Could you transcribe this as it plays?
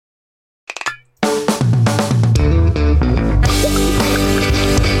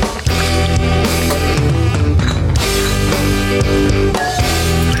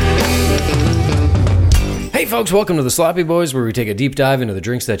folks. Welcome to the Sloppy Boys, where we take a deep dive into the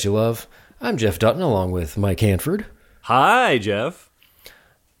drinks that you love. I'm Jeff Dutton, along with Mike Hanford. Hi, Jeff.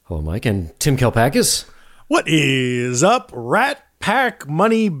 Hello, Mike. And Tim Kalpakis. What is up, Rat Pack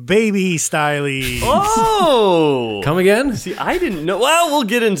Money Baby Stylies? Oh! Come again? See, I didn't know. Well, we'll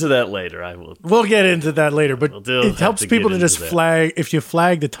get into that later. I will. We'll get into that later, but it helps people to just that. flag. If you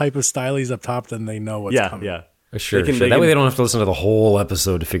flag the type of stylies up top, then they know what's coming. Yeah. Sure. That way they don't have to listen to the whole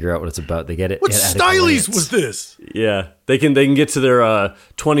episode to figure out what it's about. They get it. What stylies was this? Yeah. They can get to their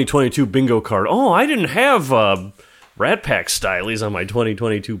 2022 bingo card. Oh, I didn't have Rat Pack stylies on my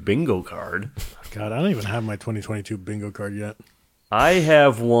 2022 bingo card. God, I don't even have my 2022 bingo card yet. I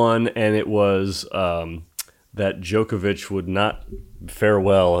have one, and it was that Djokovic would not fare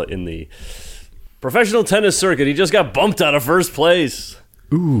well in the professional tennis circuit. He just got bumped out of first place.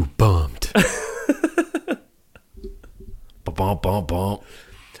 Ooh, bumped. Bump, bump, bump.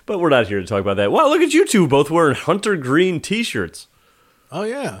 But we're not here to talk about that. Wow, look at you two both wearing hunter green T-shirts. Oh,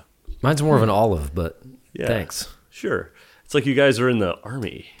 yeah. Mine's more of an olive, but Yeah, thanks. Sure. It's like you guys are in the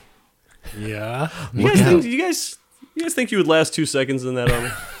army. Yeah. You guys think you would last 2 seconds in that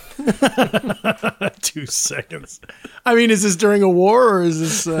army? 2 seconds. I mean, is this during a war or is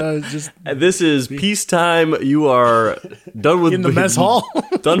this just This is peacetime. You are done with in the mess hall?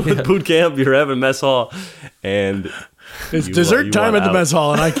 done with boot camp. You're having mess hall, and It's you dessert time want at the out. mess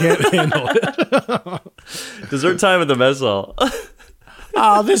hall, and I can't handle it. Dessert time at the mess hall.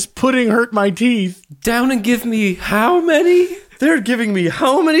 This pudding hurt my teeth. Down and give me how many? They're giving me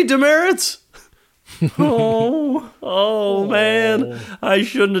how many demerits? Oh man! I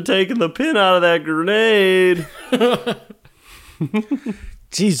shouldn't have taken the pin out of that grenade.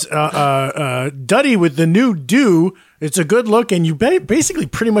 Jeez, Duddy with the new do. It's a good look, and you basically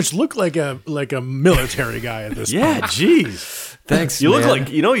pretty much look like a military guy at this point. Yeah, jeez. Thanks, You look man. like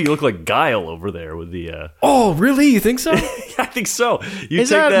you look like Guile over there with the. Oh, really? You think so? I think so. You Is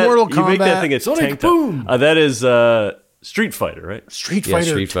take that Mortal You make that Kombat? thing. It's Sonic tanked Boom. up. That is Street Fighter, right? Street Yeah, Fighter.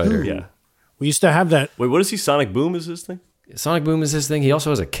 Street Fighter. 2. Yeah. We used to have that. Wait, what is he? Sonic Boom is his thing? Sonic Boom is his thing. He also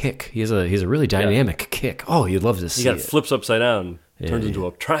has a kick. He has a really dynamic kick. Oh, you'd love to see He got it. flips upside down, turns into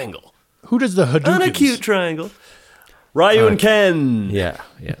a triangle. Who does the Hadoukens? On a cute triangle. Ryu and Ken. Yeah.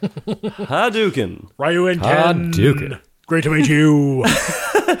 Hadouken. Ryu and Ken. Hadouken. Great to meet you.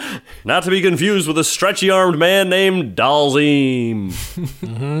 Not to be confused with a stretchy-armed man named Dalzim.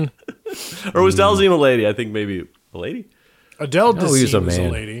 Or was Dalzim a lady? I think maybe a lady? Adele No, he's Dazeem a is a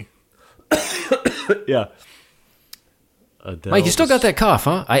man. lady. Yeah. Mike, you still got that cough,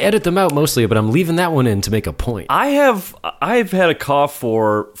 huh? I edit them out mostly, but I'm leaving that one in to make a point. I've had a cough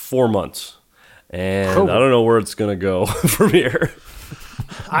for 4 months. And I don't know where it's going to go from here.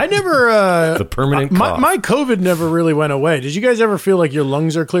 I never. The permanent cough. My COVID never really went away. Did you guys ever feel like your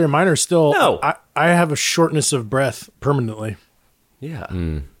lungs are clear? Mine are still. No. I have a shortness of breath permanently. Yeah.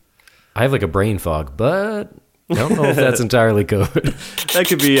 I have like a brain fog, but I don't know if that's entirely COVID. That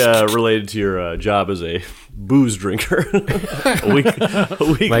could be related to your job as a booze drinker. a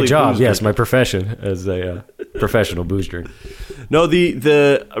weekly My job, booze yes, drinker. my profession as a professional booze drinker. No,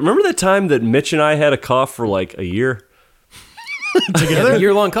 the remember that time that Mitch and I had a cough for like a year? Yeah,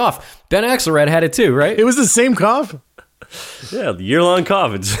 year-long cough. Ben Axelrod had it too, right? It was the same cough. Yeah, the year-long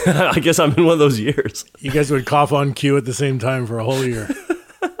cough. It's, I guess I'm in one of those years. You guys would cough on cue at the same time for a whole year.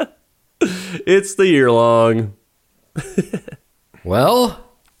 It's the year-long. Well,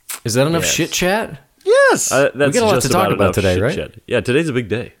 is that enough Yes. shit chat? Yes. That's We got a lot just to talk about enough today, shit right? chat. Yeah, today's a big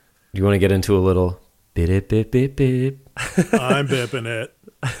day. Do you want to get into a little bip bip bip bip? I'm bipping it.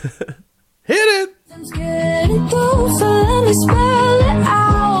 Hit it. Let's get it through, so let me spell it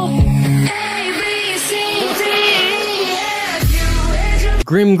out. A, B, C, D, F, U, H,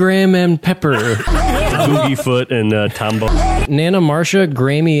 Grim Graham and Pepper, Boogie Foot and Tombo. Nana Marsha,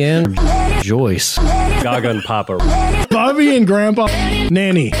 Grammy, and Joyce. Gaga and Papa. Bobby and Grandpa.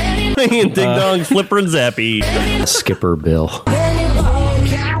 Nanny. and Ding Dong, Flipper and Zappy. Skipper Bill.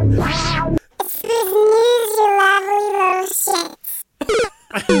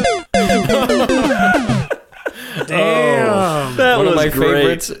 Damn. That One was of my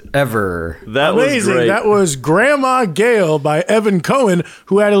great. favorites ever. That was Amazing. great. That was Grandma Gail by Evan Cohen,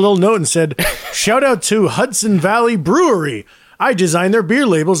 who had a little note and said, shout out to Hudson Valley Brewery. I designed their beer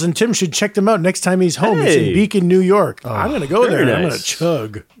labels, and Tim should check them out next time he's home. It's Hey. in Beacon, New York. I'm going to go there. very And I'm going to nice.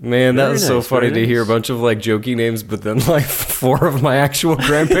 chug. Man, that Very was so nice, funny very to hear a nice. bunch of like jokey names, but then like 4 of my actual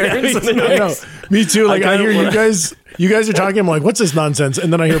grandparents. me too. I know. Me too. Like I, kinda hear wanna- you guys are talking. I'm like, what's this nonsense?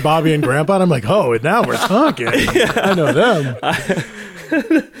 And then I hear Bobby and Grandpa, and I'm like, oh, and now we're talking. I know them.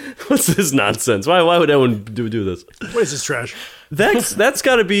 What's this nonsense? Why would anyone do this? What is this trash? That's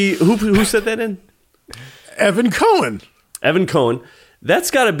got to be who said that in? Evan Cohen. Evan Cohen.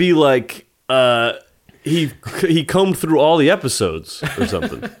 That's got to be like he combed through all the episodes or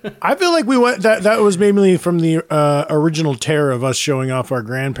something. I feel like we went that was mainly from the original tear of us showing off our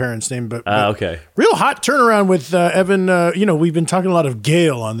grandparents' name, but Okay. real hot turnaround with Evan. We've been talking a lot of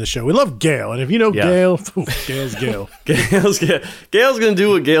Gail on the show. We love Gail, and if you know Gail, Gail's Gail. Gail's gonna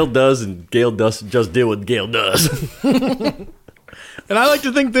do what Gail does, and Gail does just do what Gail does. And I like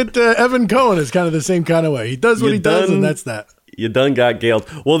to think that Evan Cohen is kind of the same kind of way. He does what he does, and that's that. You done got Gailed.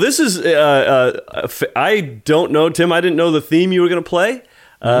 Well, this is, I don't know, Tim, I didn't know the theme you were going to play,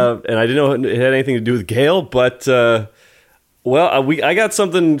 and I didn't know it had anything to do with Gail, but, I got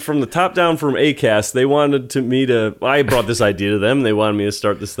something from the top down from Acast. They wanted I brought this idea to them, they wanted me to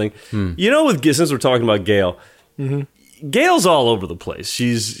start this thing. You know, since we're talking about Gail, Gail's all over the place.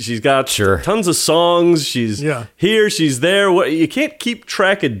 She's got tons of songs. She's here. She's there. You can't keep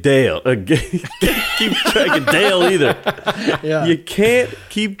track of Dale. Keep track of Dale either. Yeah. You can't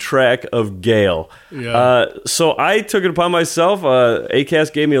keep track of Gail. Yeah. So I took it upon myself.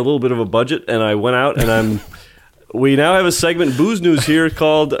 Acast gave me a little bit of a budget, and I went out and we now have a segment, Booze News here,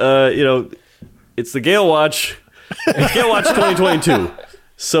 called it's the Gail Watch. It's Gail Watch 2022.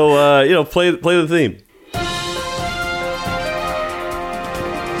 So play the theme.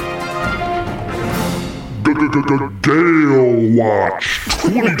 Gale Watch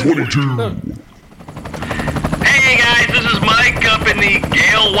 2022. Hey guys, this is Mike up in the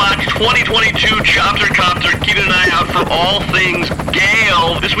Gale Watch 2022 Chopter Copter, keeping an eye out for all things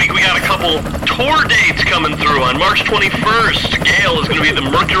Gale. This week we got a couple tour dates coming through. On March 21st, Gale is going to be at the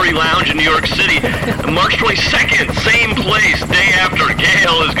Mercury Lounge in New York City. On March 22nd, same place, day after,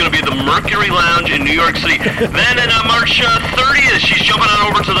 Gale is going to be at the Mercury Lounge in New York City. Then on March 30th, she's jumping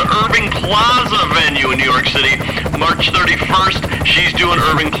on over to the Irving Plaza venue in New York City. March 31st, she's doing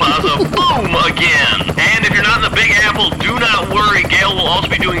Irving Plaza, boom, again. And if you're not in the Big Apple, do not worry. Gail will also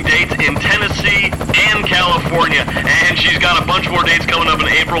be doing dates in Tennessee and California. And she's got a bunch more dates coming up in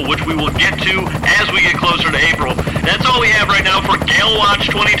April, which we will get to as we get closer to April. That's all we have right now for Gail Watch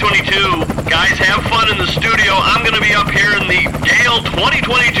 2022. Guys, have fun in the studio. I'm going to be up here in the Gail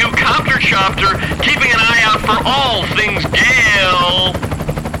 2022 Copter Chopter, keeping an eye out for all things Gail.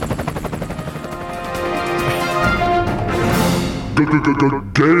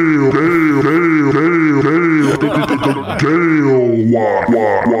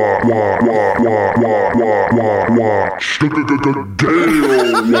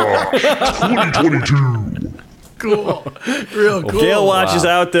 Gale Watch 2022. Cool. Real cool. Gale Watch is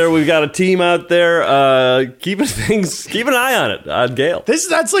out there. We've got a team out there keeping an eye on it, on Gale.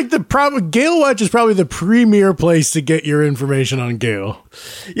 That's like the problem. Gale Watch is probably the premier place to get your information on Gale.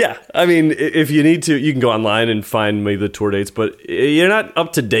 Yeah, I mean, if you need to, you can go online and find maybe the tour dates, but you're not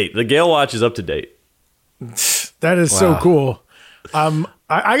up to date. The Gale Watch is up to date. That is so cool.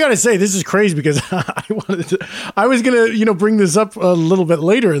 I gotta say, this is crazy because I was gonna bring this up a little bit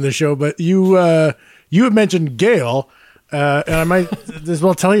later in the show, but you had mentioned Gail, and I might as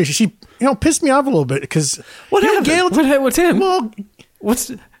well tell you she pissed me off a little bit because What happened? Gail, What's him? well,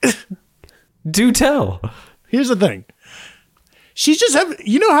 Do tell. here's the thing. She's just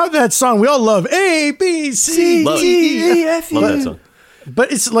how that song we all love, A B C Love D E F E. Love that song.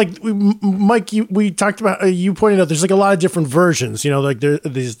 But it's like, Mike, we talked about, you pointed out there's like a lot of different versions. Like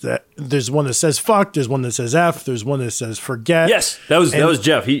there's one that says fuck, there's one that says F, there's one that says forget. Yes, that was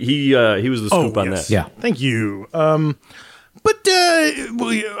Jeff. He was the scoop on that. Yeah. Thank you. But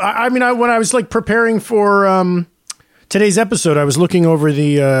I mean, when I was like preparing for today's episode, I was looking over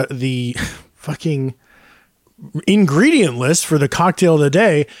the fucking ingredient list for the cocktail of the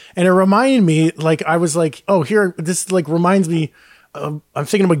day, and it reminded me, like, I was like, oh, here, this like reminds me. I'm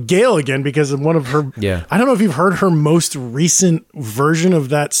thinking about Gail again because of one of her. Yeah. I don't know if you've heard her most recent version of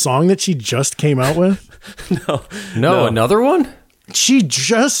that song that she just came out with. No, another one? She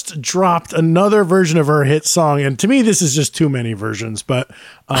just dropped another version of her hit song, and to me, this is just too many versions. But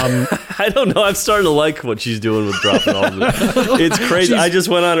I don't know. I'm starting to like what she's doing with dropping all of it. It's crazy. I just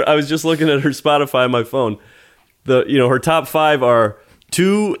went on. I was just looking at her Spotify on my phone. Her top 5 are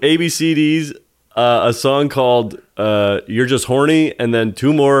 2 ABCDs, a song called "You're Just Horny," and then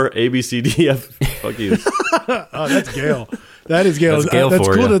 2 more ABCDF. Fuck you. oh, that's Gail. That is Gail. That's Gail that's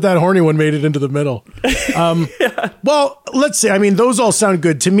for cool you. that horny one made it into the middle. Well, let's see. I mean, those all sound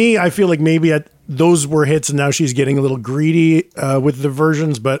good to me. I feel like maybe those were hits, and now she's getting a little greedy with the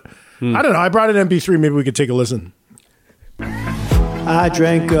versions. But I don't know. I brought an MP3. Maybe we could take a listen. I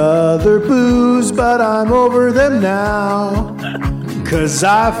drank other booze, but I'm over them now. 'Cause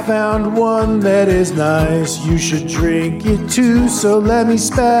I found one that is nice. You should drink it too, so let me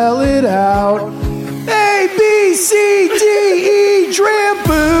spell it out. A, B, C, D, E,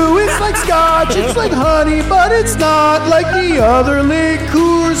 Drambu. It's like scotch, it's like honey, but it's not like the other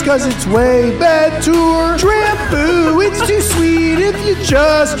liqueurs, cause it's way better. Drambu, it's too sweet if you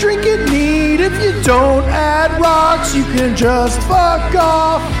just drink it neat. If you don't add rocks, you can just fuck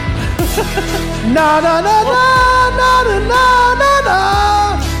off. Na na na na na na na na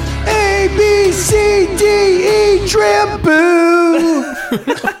na. A, B, C, D, E, Drambu.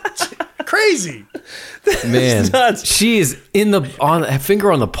 Crazy. Man, nuts. she is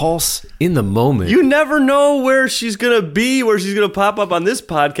finger on the pulse in the moment. You never know where she's gonna be, where she's gonna pop up on this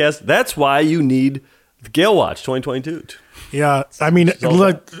podcast. That's why you need the Gale Watch 2022. Yeah, I mean,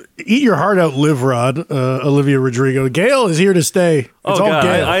 look, eat your heart out, Live Rod, Olivia Rodrigo. Gail is here to stay. It's all God,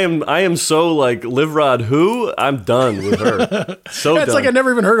 Gail. I am so like Live Rod. Who? I'm done with her. So It's done. like I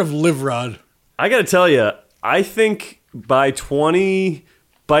never even heard of Live Rod. I got to tell you, I think by December,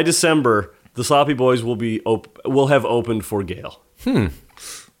 the Sloppy Boys will have opened for Gail.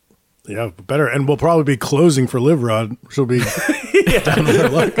 Yeah, better, and we'll probably be closing for Live Rod. She'll be down with her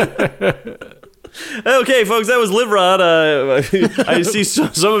luck. Okay, folks, that was Live Rod. I see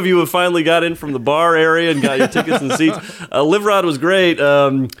some of you have finally got in from the bar area and got your tickets and seats. Live Rod was great.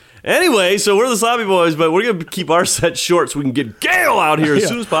 Anyway, so we're the Sloppy Boys, but we're going to keep our set short so we can get Gail out here as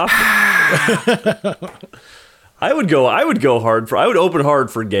soon as possible. I would open hard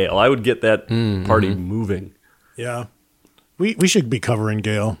for Gail. I would get that party moving. Yeah, we should be covering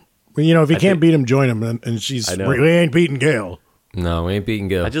Gail. Well, you know, if you can't beat him, join him. And she's I know. we ain't beating Gail. No, we ain't beating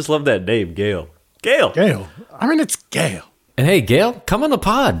Gail. I just love that name, Gail. Gail. I mean, it's Gail. And hey, Gail, come on the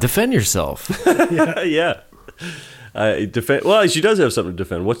pod. Defend yourself. Yeah. Well, she does have something to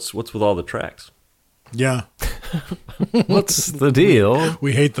defend. What's with all the tracks? Yeah, What's the deal?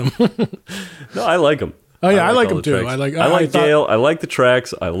 we hate them. No, I like them. Oh yeah, I like all them the too. tracks. I like thought- Gail. I like the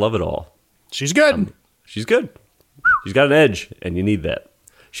tracks. I love it all. She's good. She's good. She's got an edge, and you need that.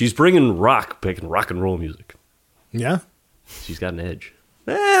 She's bringing rock and roll music. Yeah. She's got an edge.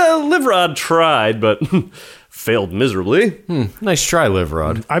 Live Rod tried, but failed miserably. Nice try, Live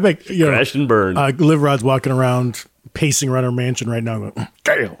Rod. I bet Crashed and burned. Live Rod's walking around, pacing around her mansion right now, going,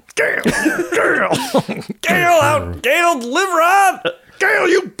 Gail, Gail, Gail, Gail out! Gail, Live Rod! Gail,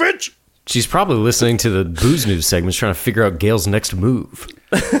 you bitch! She's probably listening to the Booze News segments, trying to figure out Gail's next move.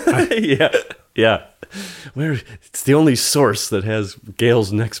 Yeah. It's the only source that has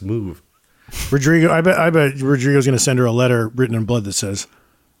Gail's next move. Rodrigo, I bet Rodrigo's going to send her a letter written in blood that says,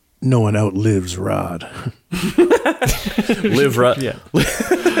 "No one outlives Rod." Live Rod. Yeah.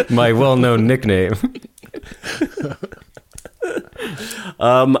 My well-known nickname.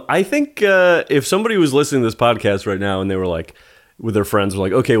 I think if somebody was listening to this podcast right now and they were like, with their friends, were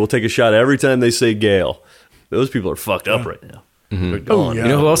like, okay, we'll take a shot every time they say Gail. Those people are fucked up right now. They're gone. yeah. You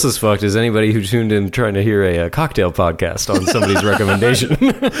know who else is fucked is anybody who tuned in trying to hear a cocktail podcast on somebody's recommendation.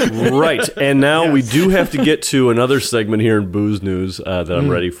 Right. And now we do have to get to another segment here in Booze News that I'm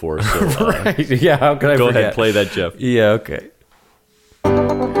ready for. So Right. Yeah, how could I go forget? ahead, play that, Jeff. Yeah, okay.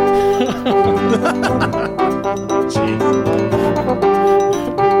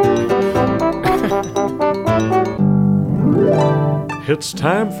 It's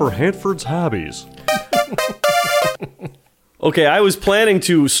time for Hanford's Hobbies. Okay, I was planning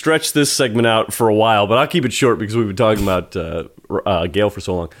to stretch this segment out for a while, but I'll keep it short because we've been talking about Gail for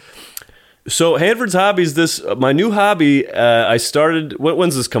so long. So, Hanford's Hobbies, my new hobby, I started...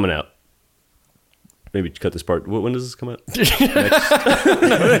 When's this coming out? Maybe cut this part. When does this come out?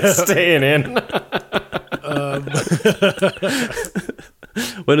 Staying in.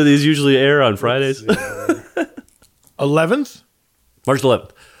 When do these usually air? On Fridays? 11th? March 11th.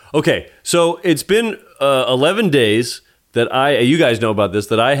 Okay, so it's been 11 days that you guys know about this,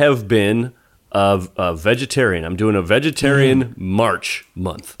 that I have been a vegetarian. I'm doing a vegetarian March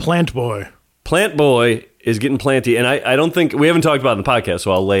month. Plant boy. Plant boy is getting planty, and I don't think, we haven't talked about it in the podcast,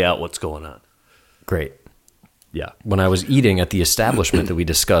 so I'll lay out what's going on. Great. Yeah. When I was eating at the establishment that we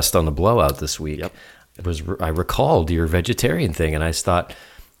discussed on the blowout this week, I recalled your vegetarian thing, and I thought,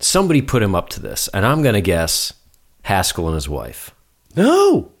 somebody put him up to this, and I'm going to guess Haskell and his wife.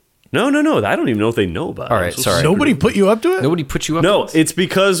 No. I don't even know if they know about it. All right, sorry. Nobody put you up to it? Nobody put you up No, to this? it's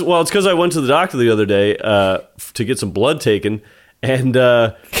because I went to the doctor the other day to get some blood taken, and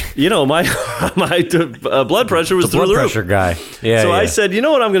my blood pressure was The through blood the pressure roof. guy. Yeah, So I yeah. said, you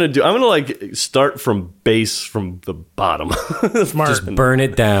know what I'm going to do? I'm going to start from the bottom. Smart. Just burn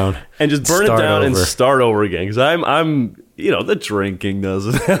it down. and just burn Start it down and over. start over again, because I'm the drinking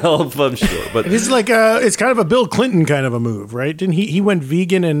doesn't help, I'm sure, but It's like it's kind of a Bill Clinton kind of a move, right? Didn't he went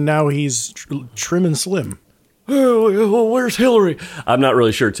vegan and now he's trim and slim. oh, where's Hillary? I'm not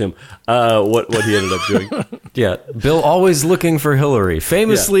really sure, Tim, what he ended up doing. Yeah, Bill always looking for Hillary,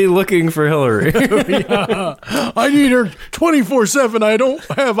 famously looking for Hillary. I need her 24/7. I don't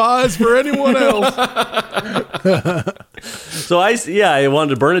have eyes for anyone else. So I wanted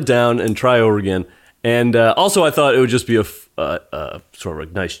to burn it down and try over again. And also, I thought it would just be a sort of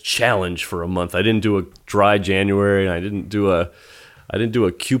a nice challenge for a month. I didn't do a dry January, and I didn't do a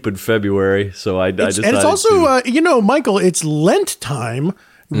Cupid February. So I decided. And it's also, Michael, it's Lent time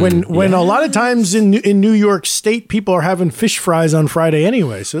when a lot of times in New York State people are having fish fries on Friday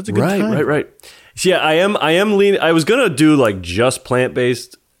anyway. So it's a good time. Right. So yeah, I am leaning. I was gonna do like just plant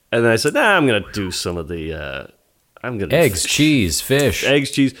based, and then I said, I'm gonna do some of the. Eggs, cheese, fish.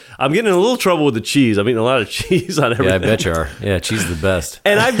 Eggs, cheese. I'm getting in a little trouble with the cheese. I'm eating a lot of cheese on everything. Yeah, I bet you are. Yeah, cheese is the best.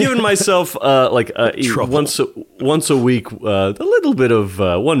 And I've given myself once a week a little bit of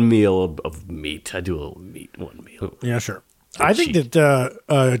one meal of meat. I do a little meat, one meal. Yeah, sure. I think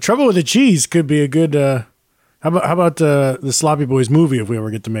that Trouble with the Cheese could be a good. How about the Sloppy Boys movie if we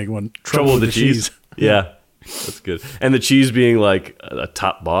ever get to make one? Trouble with the cheese. Yeah, that's good. And the cheese being like a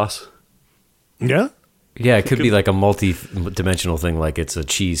top boss. Yeah. Yeah, it could be like a multi-dimensional thing, like it's a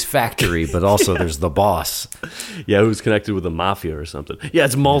cheese factory, but also there's the boss. Yeah, who's connected with the mafia or something. Yeah,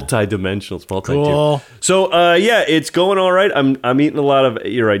 it's multi-dimensional. It's multi-tier. Cool. So, it's going all right. I'm eating a lot of,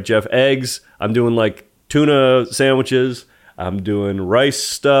 you're right, Jeff, eggs. I'm doing like tuna sandwiches. I'm doing rice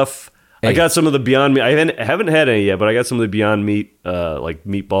stuff. Hey. I got some of the Beyond Meat. I haven't had any yet, but I got some of the Beyond Meat, like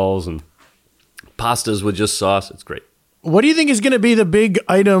meatballs and pastas with just sauce. It's great. What do you think is going to be the big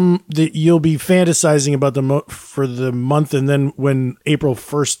item that you'll be fantasizing about for the month? And then when April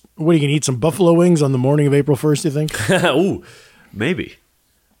 1st, what are you going to eat? Some buffalo wings on the morning of April 1st, you think? Ooh, maybe.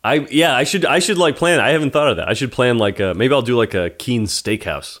 I should like plan. I haven't thought of that. I should plan like maybe I'll do like a Keen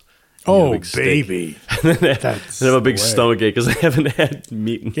Steakhouse. Oh, big steak. baby. And have a big stomach ache because I haven't had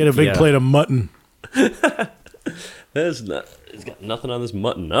meat. Get a big plate of mutton. It's got nothing on this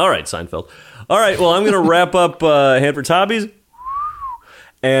mutton. All right, Seinfeld. All right, well, I'm going to wrap up Hanford's Hobbies.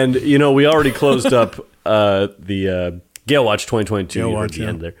 And, we already closed up the Gale Watch 2022 at the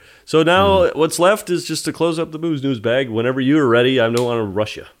end there. So now what's left is just to close up the Booze News bag. Whenever you are ready, I don't want to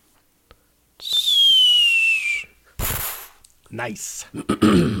rush you. Nice.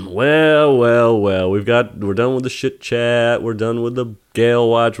 Well. We're done with the shit chat. We're done with the Gale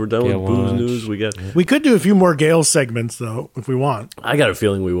Watch. We're done with Booze News. We could do a few more Gale segments though, if we want. I got a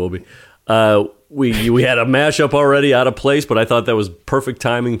feeling we will be. We had a mashup already out of place, but I thought that was perfect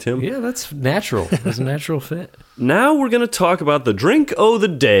timing, Tim. Yeah, that's natural. That's a natural fit. Now we're going to talk about the drink o' the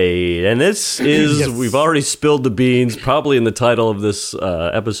day. And this is, we've already spilled the beans, probably in the title of this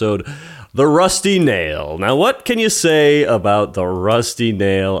episode, the Rusty Nail. Now, what can you say about the Rusty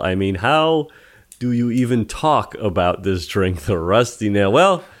Nail? I mean, how do you even talk about this drink, the Rusty Nail?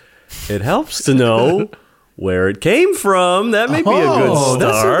 Well, it helps to know where it came from. That may be a good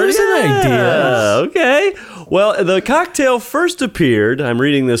start. There's an idea. Okay. Well, the cocktail first appeared, I'm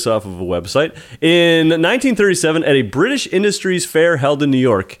reading this off of a website, in 1937 at a British Industries fair held in New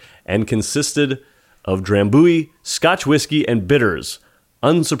York and consisted of Drambuie, Scotch whiskey, and bitters,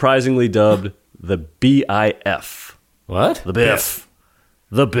 unsurprisingly dubbed the BIF. What? The Biff.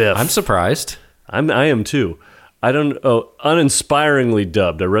 The Biff. I'm surprised. I am too. Uninspiringly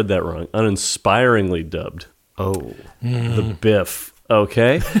dubbed. I read that wrong. Uninspiringly dubbed. Oh. The Biff.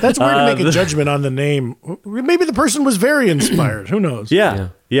 Okay. That's weird to make a judgment on the name. Maybe the person was very inspired. Who knows? Yeah.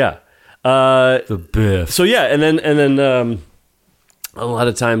 The Biff. So yeah, and then a lot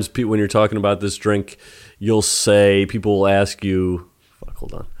of times when you're talking about this drink, you'll say, people will ask you,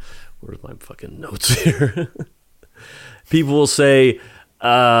 hold on, where's my fucking notes here? People will say,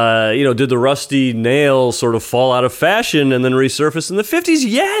 did the Rusty Nail sort of fall out of fashion and then resurface in the 50s?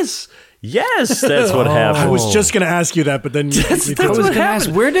 Yes, that's what happened. I was just going to ask you that, but then that's I was going to ask,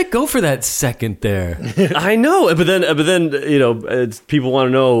 where'd it go for that second there? I know, but then people want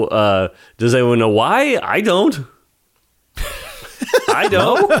to know, does anyone know why? I don't. I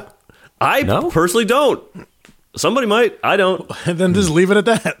don't. I personally don't. Somebody might. I don't. And then just leave it at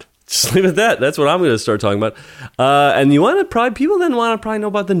that. Just leave it at that. That's what I'm going to start talking about. And people then want to probably know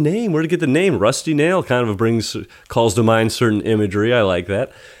about the name. Where to get the name? Rusty Nail kind of calls to mind certain imagery. I like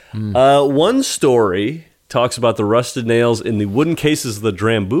that. One story talks about the rusted nails in the wooden cases of the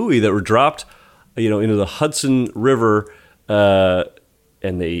Drambuie that were dropped, into the Hudson River and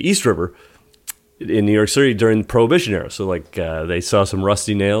the East River in New York City during the Prohibition era. So like they saw some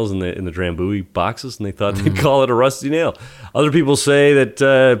rusty nails in the Drambuie boxes, and they thought they'd call it a rusty nail. Other people say that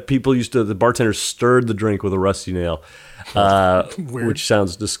the bartenders stirred the drink with a rusty nail, which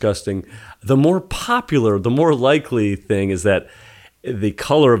sounds disgusting. The more popular, the more likely thing is that the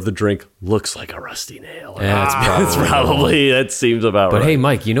color of the drink looks like a rusty nail. That seems about right. But hey,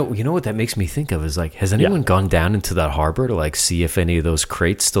 Mike, you know what that makes me think of is like, has anyone gone down into that harbor to like see if any of those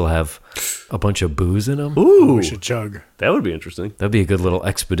crates still have a bunch of booze in them? Ooh, We should chug. that would be interesting. That'd be a good little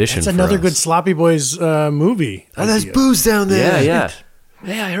expedition. It's for another us. good Sloppy Boys movie. Oh, there's idea. booze down there. Yeah.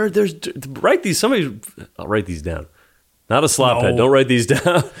 Hey, I heard there's I'll write these down. Not a slop head. No. Don't write these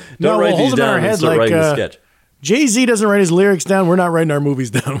down. Don't write we'll these hold them in our down and head start like, writing a sketch. Jay-Z doesn't write his lyrics down. We're not writing our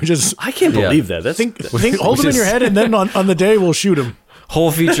movies down. We just I can't believe that. That's hold them in your head, and then on the day we'll shoot them.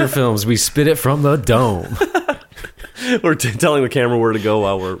 Whole feature films. We spit it from the dome. we're telling the camera where to go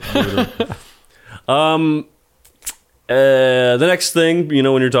while we're the next thing, when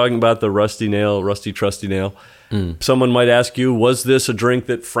you're talking about the rusty trusty nail, someone might ask you, was this a drink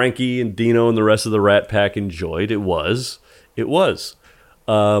that Frankie and Dino and the rest of the Rat Pack enjoyed? It was.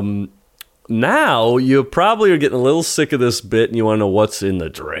 Now you probably are getting a little sick of this bit and you want to know what's in the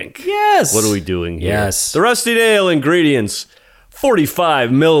drink. Yes. What are we doing here? Yes. The Rusty Nail ingredients: 45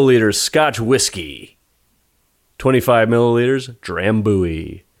 milliliters Scotch whiskey, 25 milliliters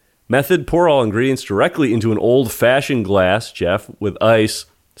Drambuie. Method: pour all ingredients directly into an old-fashioned glass, Jeff, with ice.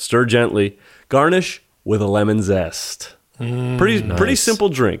 Stir gently. Garnish with a lemon zest. Pretty simple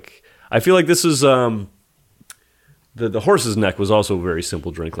drink. I feel like this is the horse's neck was also a very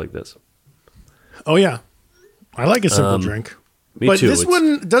simple drink like this. Oh yeah, I like a simple drink. Me but too. this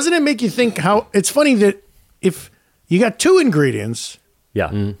one, doesn't it make you think how it's funny that if you got two ingredients,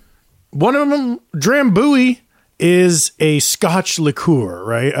 Yeah. one of them, Drambuie, is a Scotch liqueur,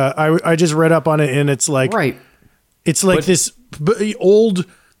 right? I just read up on it, and it's like Right. It's like this old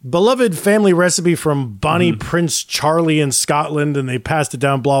beloved family recipe from Bonnie Prince Charlie in Scotland, and they passed it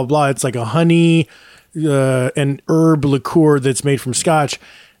down. Blah blah. It's like a honey and herb liqueur that's made from Scotch.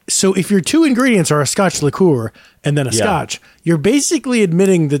 So if your two ingredients are a Scotch liqueur and then a Scotch, you're basically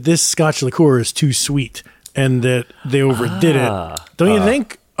admitting that this Scotch liqueur is too sweet and that they overdid it. Don't you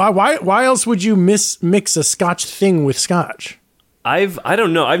think? Why else would you mix a Scotch thing with Scotch? I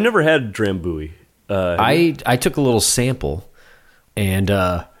don't know. I've never had Drambuie. I took a little sample, and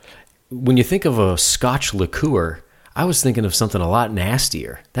when you think of a Scotch liqueur, I was thinking of something a lot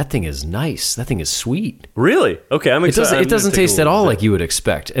nastier. That thing is nice. That thing is sweet. Really? Okay, I'm excited. It doesn't taste at all like you would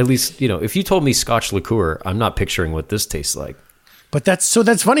expect. At least, if you told me Scotch liqueur, I'm not picturing what this tastes like. But that's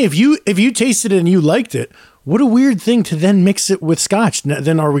funny. If you tasted it and you liked it, what a weird thing to then mix it with Scotch.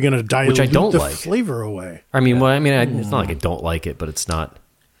 Then are we going to dilute Which I don't the like. flavor away? I mean, it's not like I don't like it, but it's not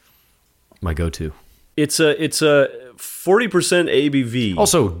my go-to. It's a 40% ABV.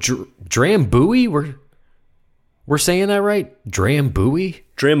 Also, Drambuie, we're saying that right? Drambuie?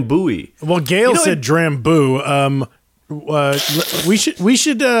 Drambuie. Well, Gail said Drambu. We should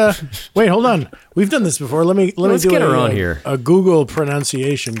wait. Hold on. We've done this before. Let's Let's do get her on here. A Google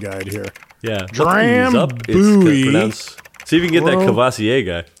pronunciation guide here. Yeah. Drambuie. See if you can get that Bro. Cavassier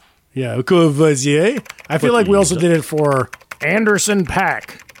guy. Yeah, Courvoisier. I feel like we also did it for Anderson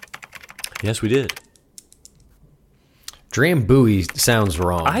Pack. Yes, we did. Drambuie sounds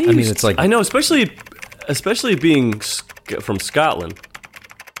wrong. I mean, it's like I know, especially being from Scotland.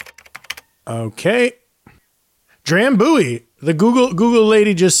 Okay. Drambuie. The Google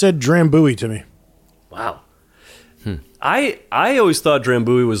lady just said Drambuie to me. Wow. I always thought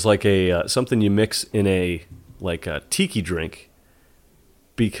Drambuie was like a something you mix in a tiki drink,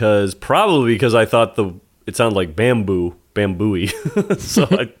 because I thought it sounded like bambooey. So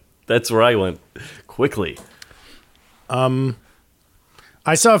that's where I went quickly.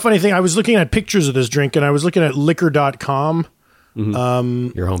 I saw a funny thing. I was looking at pictures of this drink, and I was looking at liquor.com.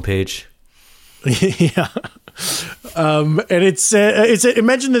 your homepage. Yeah. And it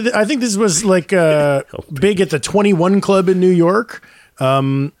mentioned that I think this was like big at the 21 Club in New York,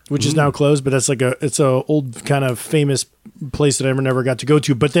 which is now closed, but that's it's a old kind of famous place that I never got to go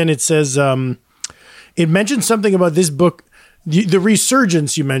to. But then it says it mentioned something about this book, the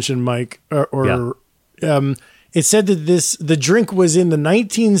resurgence you mentioned, Mike, it said that the drink was in the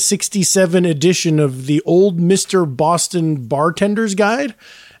 1967 edition of the Old Mr. Boston Bartender's Guide.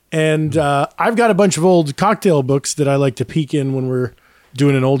 And I've got a bunch of old cocktail books that I like to peek in when we're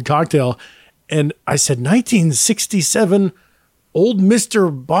doing an old cocktail. And I said, 1967 Old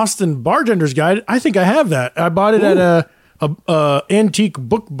Mr. Boston Bartender's Guide. I think I have that. I bought it at a antique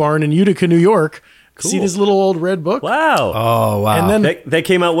book barn in Utica, New York. See this little old red book? Wow. Oh wow! And then, That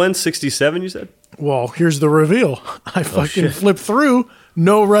came out when? 67, you said? well, here's the reveal. I fucking shit. flip through,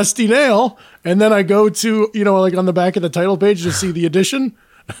 no Rusty Nail, and then I go to, like on the back of the title page to see the edition,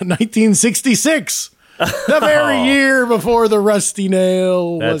 1966. The very year before the Rusty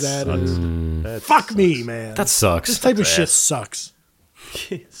Nail was added. Fuck me, man. that sucks. This type of shit sucks.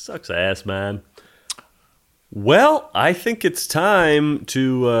 Sucks ass, man. Well, I think it's time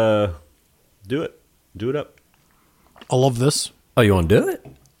to do it. Do it up. I love this. Oh, you want to do it,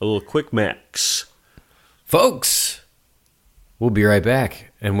 A little quick max. folks? We'll be right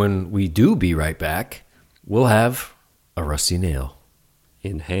back, and when we do be right back, we'll have a rusty nail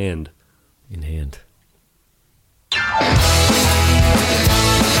In hand. in hand.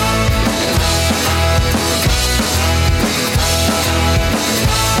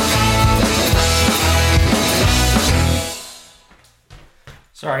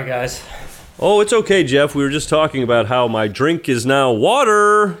 Sorry, guys. Oh, it's okay, Jeff. We were just talking about how my drink is now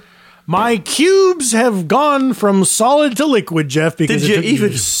water. My cubes have gone from solid to liquid, Jeff, because Did it you took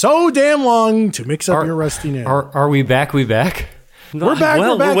even- you so damn long to mix up your Rusty Nail. Are we back? We back? We're back.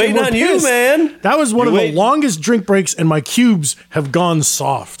 Well, we're back. we're waiting and on we're you, pissed. man. That was one You of wait. the longest drink breaks, and my cubes have gone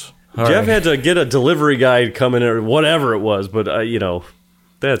soft. Jeff had to get a delivery guy coming or whatever it was, but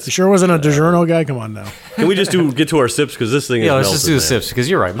that's. You sure wasn't a DiGiorno guy? Come on now. Can we just get to our sips because this thing is Yeah, let's just do the melted, man. sips because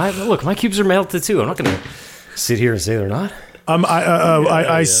you're right. My cubes are melted too. I'm not gonna sit here and say they're not.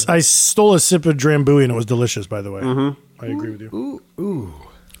 I stole a sip of Drambuie and it was delicious. By the way, I agree with you.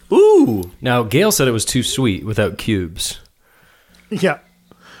 Ooh, Now, Gail said it was too sweet without cubes. Yeah,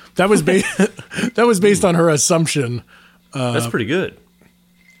 that was that was based on her assumption. that's pretty good.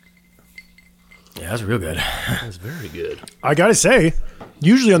 Yeah, that's real good. That's very good. I gotta say,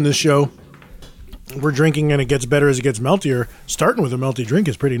 usually on this show, we're drinking and it gets better as it gets meltier. Starting with a melty drink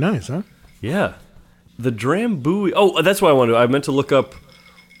is pretty nice, huh? Yeah, the Drambuie. Oh, that's what I wanted. I meant to look up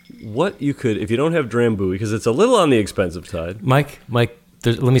what you could if you don't have Drambuie because it's a little on the expensive side. Mike, let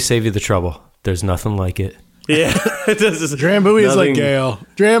me save you the trouble. There's nothing like it. Yeah, Drambuie is like nothing- Gale. I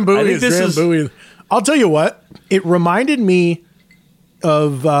Drambuie think is this is- Drambuie. I'll tell you what. It reminded me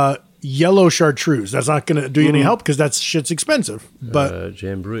of yellow chartreuse. That's not going to do you any help because that shit's expensive. But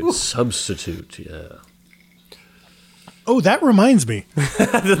Drambuie substitute. Yeah. oh, that reminds me.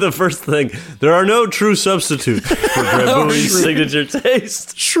 The first thing, there are no true substitutes for Drambuie's signature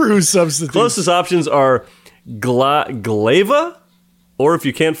taste. True substitute. Closest options are Glava, or if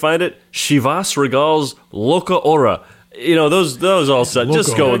you can't find it, Chivas Regal's Loca Ora. Those all set. Just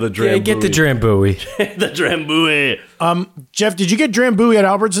Loca. go with the Drambuie. Yeah, get the Drambuie. the Drambuie. Jeff, did you get Drambuie at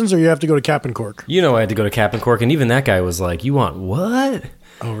Albertsons or you have to go to Cap and Cork? You know, I had to go to Cap and Cork, and even that guy was like, "You want what?"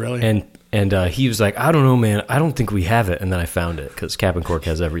 Oh, really? And he was like, "I don't know, man. I don't think we have it." And then I found it because Cap and Cork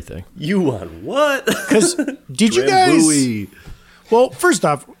has everything. You want what? Because did you guys? Drambuie. Well, first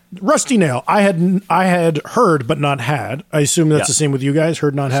off, Rusty Nail. I had heard but not had. I assume that's Yeah. the same with you guys.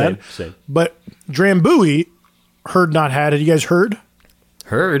 Heard not had. Same. But Drambuie, heard not had. Have you guys heard?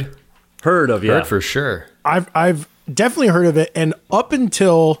 Heard Heard for sure. I've definitely heard of it, and up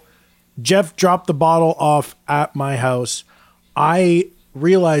until Jeff dropped the bottle off at my house, I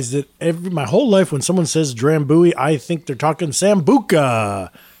realized that my whole life when someone says Drambuie, I think they're talking Sambuca.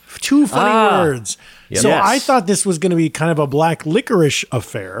 Two funny words. So Yes. I thought this was going to be kind of a black licorice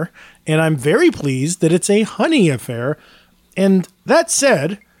affair, and I'm very pleased that it's a honey affair. And that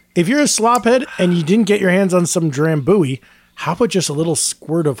said, if you're a slophead and you didn't get your hands on some Drambuie, how about just a little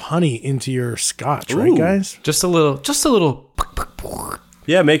squirt of honey into your scotch, right, Ooh. guys? Just a little.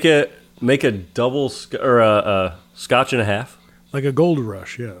 Yeah, make a double or a scotch and a half. Like a gold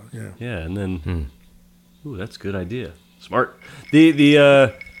rush, yeah. Yeah, and then, ooh, that's a good idea. Smart.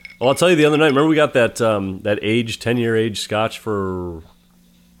 Well, I'll tell you the other night. Remember we got that 10-year age Scotch for.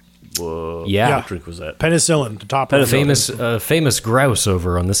 Yeah. What drink was that? Penicillin, the top of it. Famous grouse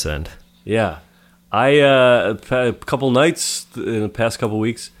over on this end. Yeah, a couple nights in the past couple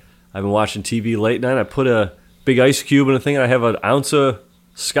weeks, I've been watching TV late night. I put a big ice cube in a thing, and I have an ounce of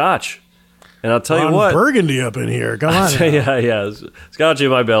Scotch. And I'll tell you On what, Burgundy up in here. Come on. yeah, Scotch in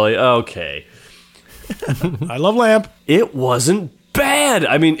my belly. Okay. I love lamp. It wasn't bad.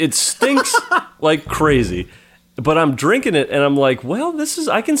 I mean, it stinks like crazy, but I'm drinking it and I'm like, well,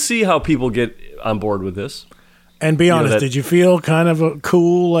 I can see how people get on board with this. And be honest, that- did you feel kind of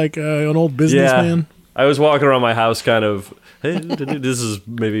cool like an old businessman? I was walking around my house kind of, hey, this is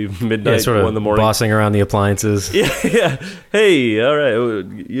maybe midnight, Yeah, sort 1 of in the morning. bossing around the appliances. Yeah. Hey, all right.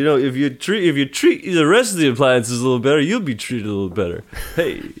 If you treat the rest of the appliances a little better, you'll be treated a little better.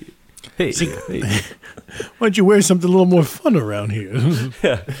 Hey. Hey, Why don't you wear something a little more fun around here?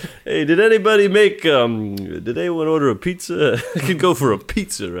 Hey, did anybody make? Did anyone order a pizza? I could go for a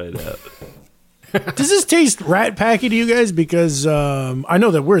pizza right now. Does this taste Rat Packy to you guys? Because I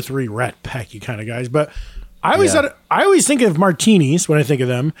know that we're three Rat Packy kind of guys, but I always think of martinis when I think of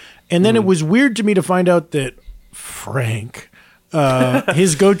them, and then it was weird to me to find out that Frank,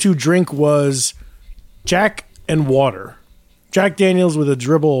 his go-to drink was Jack and water, Jack Daniels with a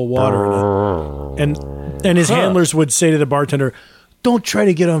dribble of water in it, and his handlers would say to the bartender, "Don't try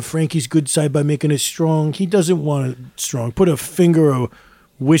to get on Frankie's good side by making it strong. He doesn't want it strong. Put a finger of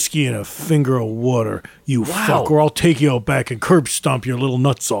whiskey and a finger of water, you fuck, or I'll take you out back and curb stomp your little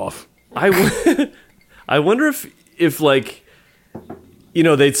nuts off." I wonder if like, you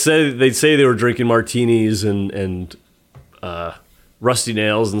know, they'd say they were drinking martinis and rusty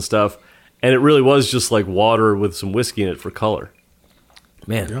nails and stuff, and it really was just like water with some whiskey in it for color.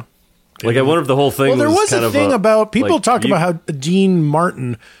 man. Yeah. Like, I wonder if the whole thing. Well, there was kind a of thing about people like, talk about how Dean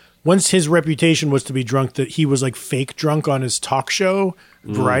Martin, once his reputation was to be drunk, that he was like fake drunk on his talk show,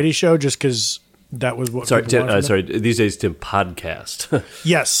 variety show, just because that was what. Sorry, people wanted from him. sorry. These days, Tim, podcast.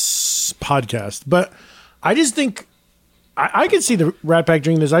 Yes, podcast. But I just think I could see the Rat Pack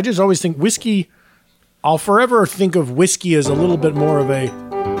drinking this. I just always think whiskey. I'll forever think of whiskey as a little bit more of a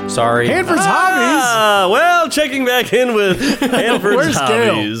Sorry. Hanford's hobbies. Well, checking back in with Hanford's Where's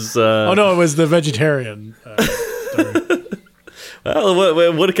Gail? hobbies. Oh no, it was the vegetarian.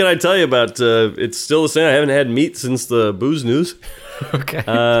 Well, what can I tell you about? It's still the same. I haven't had meat since the booze news. Okay.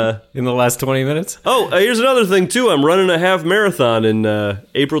 In the last 20 minutes? Oh, here's another thing too. I'm running a half marathon in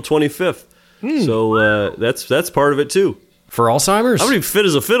April 25th. So that's part of it too. For Alzheimer's? I'm gonna be fit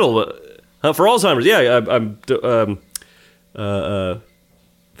as a fiddle, but for Alzheimer's, yeah, I'm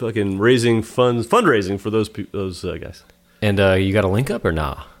fucking fundraising for those guys. And you got a link up or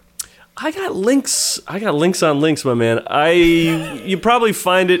nah? I got links on links, my man. You probably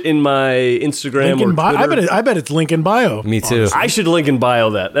find it in my Instagram Link in or bio. Twitter. I bet it's link in bio. Me too. I should link in bio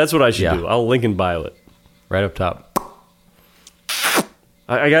that. That's what I should Yeah. do. I'll link in bio it. Right up top.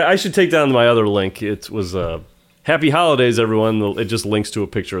 I should take down my other link. It was Happy Holidays, everyone. It just links to a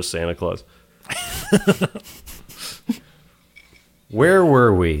picture of Santa Claus. Where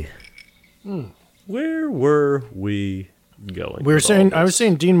were we? Where were we going? We were with saying. all I this? was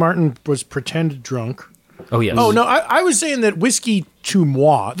saying Dean Martin was pretend drunk. Oh, yes. Oh no, I was saying that whiskey to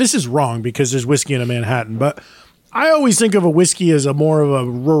moi. This is wrong because there's whiskey in a Manhattan, but I always think of a whiskey as a more of a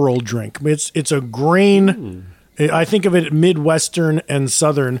rural drink. It's a grain. I think of it Midwestern and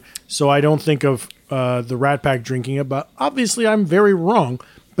Southern, so I don't think of the Rat Pack drinking it. But obviously, I'm very wrong.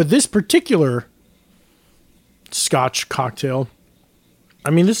 But this particular Scotch cocktail, I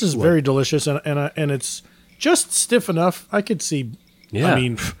mean, this is very delicious, and it's just stiff enough. I could see. Yeah. I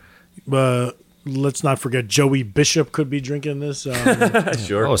mean, let's not forget Joey Bishop could be drinking this.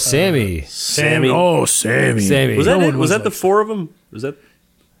 Sure. Oh, Sammy. Sammy. Oh, Sammy. Sammy. Was that No it? one Was that like- the four of them? Was that?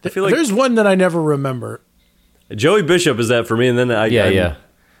 I feel like There's one that I never remember. Joey Bishop is that for me, and then Yeah.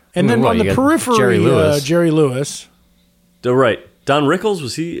 And then What, on you the got periphery, Jerry Lewis. Oh, right. Don Rickles,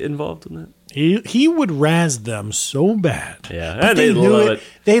 was he involved in that? He would razz them so bad. Yeah, But and they they knew love it. it.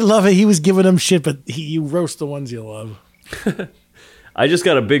 They love it. He was giving them shit, but you roast the ones you love. I just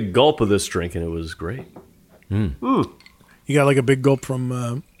got a big gulp of this drink, and it was great. You got like a big gulp from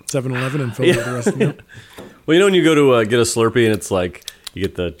 7-Eleven and filled with the rest of them. Well, you know when you go to get a Slurpee, and it's like you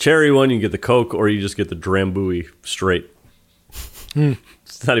get the cherry one, you get the Coke, or you just get the Drambuie straight.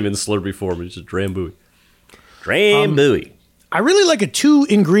 It's not even Slurpee form; it's just Drambuie. Drambuie. I really like a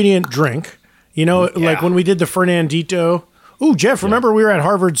 2-ingredient drink. You know, like when we did the Fernandito. Ooh, Jeff, remember we were at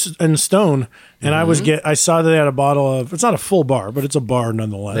Harvard and Stone, and I saw that they had a bottle of. It's not a full bar, but it's a bar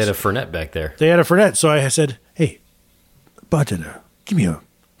nonetheless. They had a Fernet back there. They had a Fernet, so I said, "Hey, bartender, give me a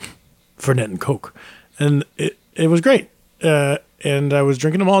Fernet and Coke," and it was great. And I was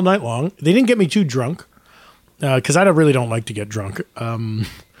drinking them all night long. They didn't get me too drunk because I really don't like to get drunk.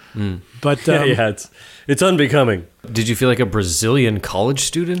 But Yeah, it's unbecoming. Did you feel like a Brazilian college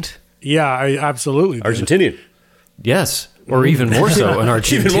student? yeah, I absolutely did. Argentinian. Yes. Or even more so, an Even more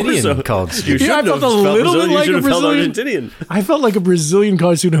Argentinian so. college You student. should Yeah, I have felt a felt little bit Brazilian. like You a should have felt Brazilian. Argentinian. I felt like a Brazilian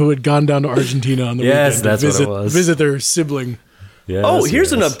college student who had gone down to Argentina on the Yes, weekend that's to what it visit, was. visit their sibling. Yes, Oh,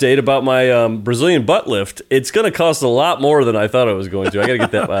 here's an yes. update about my Brazilian butt lift. It's going to cost a lot more than I thought it was going to. I got to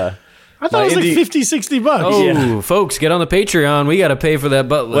get that. I thought it was like 50, 60 bucks. Oh, Yeah. folks, get on the Patreon. We got to pay for that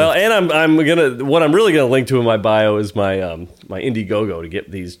butt lift. Well, and I'm gonna. What I'm really gonna link to in my bio is my my Indiegogo to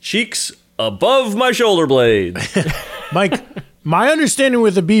get these cheeks above my shoulder blades. Mike, my understanding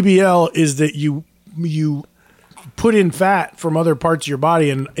with the BBL is that you put in fat from other parts of your body,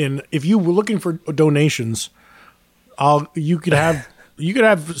 and if you were looking for donations, you could have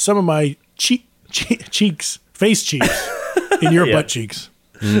some of my cheeks, face cheeks, in your butt cheeks.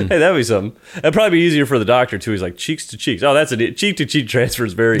 Hey, that'd be something. That'd probably be easier for the doctor too. He's like cheeks to cheeks. Oh, that's a cheek to cheek transfer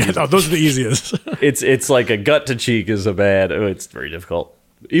is very easy. No, those are the easiest. It's like a gut to cheek is a bad. Oh, it's very difficult,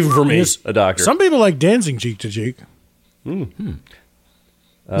 even for me, Yes. a doctor. Some people like dancing cheek to cheek.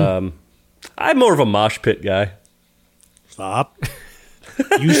 I'm more of a mosh pit guy. Stop.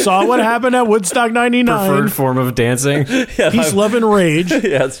 You saw what happened at Woodstock '99. Preferred form of dancing. Peace, love, and rage.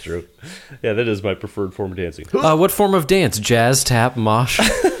 Yeah, that's true. Yeah, that is my preferred form of dancing. What form of dance? Jazz, tap, mosh?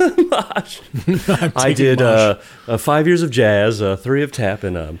 I did 5 years of jazz, 3 of tap,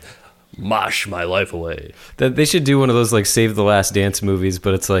 and mosh my life away. They should do one of those like Save the Last Dance movies,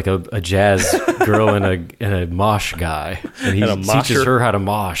 but it's like a jazz girl and a mosh guy, and he And a teaches mosher. her how to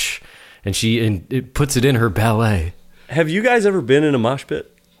mosh, and it puts it in her ballet. Have you guys ever been in a mosh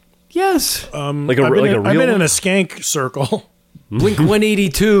pit? Yes. Like a I've real been in one? a skank circle. Blink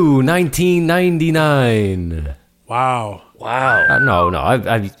 182, 1999. Wow. Wow. No,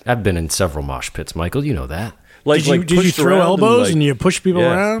 I've been in several mosh pits, Michael. You know that. Like, Did you pushed throw around elbows like- and you push people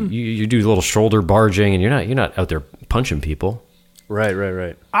Yeah. around? You do a little shoulder barging, and you're not out there punching people.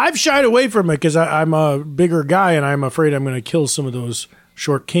 Right. I've shied away from it because I'm a bigger guy and I'm afraid I'm going to kill some of those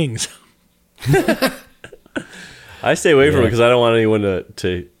short kings. I stay away from it because I don't want anyone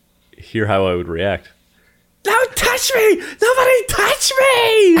to hear how I would react. Don't touch me! Nobody touch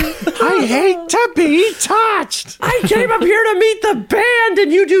me! I hate to be touched. I came up here to meet the band,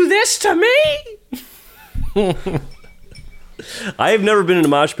 and you do this to me? I have never been in a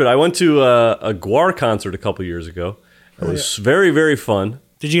mosh pit. I went to a Guar concert a couple years ago. It was very, very fun.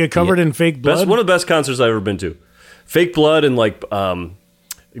 Did you get covered in fake blood? One of the best concerts I've ever been to. Fake blood and like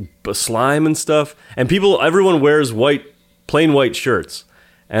slime and stuff. And everyone wears plain white shirts.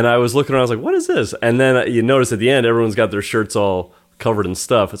 And I was looking around, I was like, what is this? And then you notice at the end, everyone's got their shirts all covered in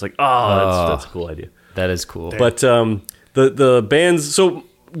stuff. It's like, that's a cool idea. That is cool. But the bands, so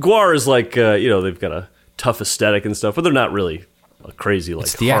Guar is like, they've got a tough aesthetic and stuff, but they're not really crazy like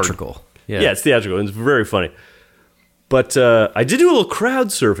It's theatrical. hard. Yeah. Yeah, it's theatrical and it's very funny. But I did do a little crowd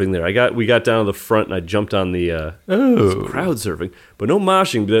surfing there. We got down to the front and I jumped on the some crowd surfing, but no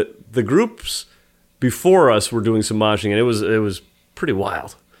moshing. But the groups before us were doing some moshing, and it was pretty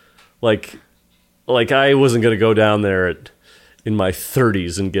wild. Like I wasn't gonna go down there in my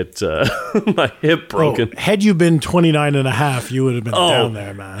 30s and get my hip broken. Had you been 29 and a half, you would have been down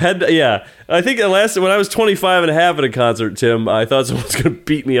there, man. I think when I was 25 and a half at a concert, Tim, I thought someone was going to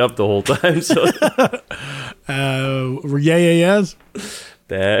beat me up the whole time. So, Yes.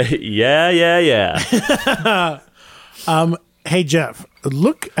 yeah. Hey, Jeff,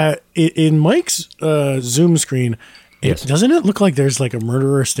 look at in Mike's Zoom screen. Yes. Doesn't it look like there's like a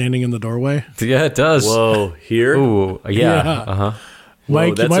murderer standing in the doorway? Yeah, it does. Whoa, here? Ooh, yeah. Yeah. Uh-huh. Mike,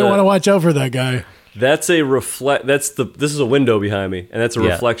 you that's might a- want to watch out for that guy. That's a this is a window behind me, and that's a Yeah.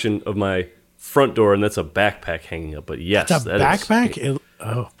 reflection of my front door, and that's a backpack hanging up. But yes, It's a that is- backpack?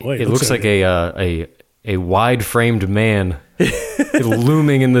 Oh, boy. It looks like a wide-framed man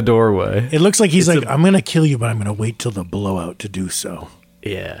looming in the doorway. It looks like he's like, I'm going to kill you, but I'm going to wait till the blowout to do so.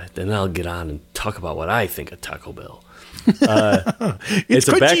 yeah, then I'll get on and talk about what I think of Taco Bell. It's It's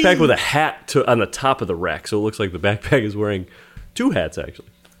a crunchy. backpack with a hat on the top of the rack, so it looks like the backpack is wearing 2 hats, actually.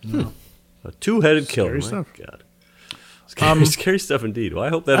 A 2-headed killer. My stuff. God. Scary stuff indeed. Well, I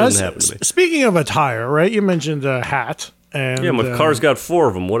hope that As- doesn't happen to me. Speaking of attire, right? You mentioned a hat. And, Yeah, my car's got 4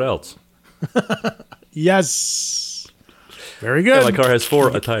 of them. What else? Yes. Very good. Yeah, my car has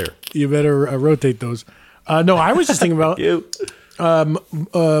 4 attire. You better rotate those. No, I was just thinking about You.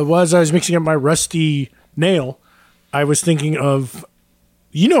 as I was mixing up my rusty nail, I was thinking of,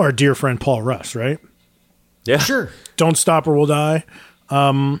 our dear friend Paul Russ, right? Yeah. Sure. Don't Stop or We'll Die.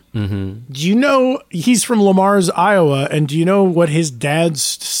 Do you know he's from Lamar's, Iowa, and do you know what his dad's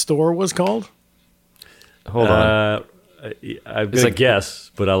store was called? Hold on. I'm going to like-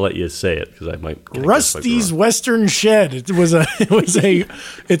 guess, but I'll let you say it because I might. I guess might be Rusty's wrong. Western Shed.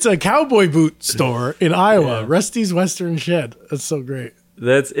 It's a cowboy boot store in Iowa. Rusty's Western Shed. That's so great.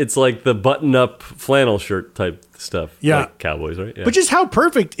 It's like the button-up flannel shirt type stuff. Yeah. Like Cowboys, right? Yeah. But just how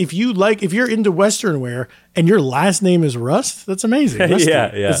perfect if you're into Western wear and your last name is Rust. That's amazing. Rusty. Yeah.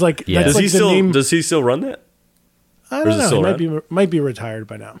 It's like Yeah. that's does like he the still name. does he still run that? I or don't is it know. still He might be retired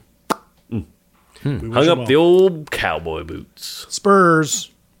by now. We wish Hung him up well. the old cowboy boots. Spurs.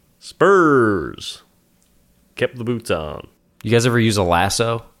 Spurs. Kept the boots on. You guys ever use a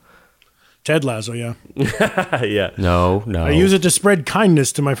lasso? Ted Lasso, yeah. Yeah. No. I use it to spread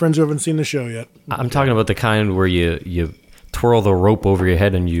kindness to my friends who haven't seen the show yet. I'm talking about the kind where you twirl the rope over your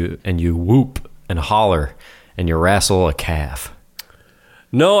head and you whoop and holler and you wrestle a calf.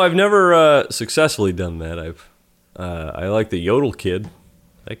 No, I've never successfully done that. I like the Yodel Kid.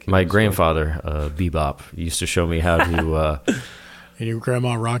 That kid My was grandfather, Bebop, used to show me how to. And your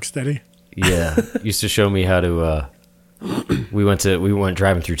grandma Rocksteady? Used to show me how to. We went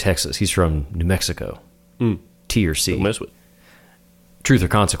driving through Texas. He's from New Mexico. T or C. Don't mess with. Truth or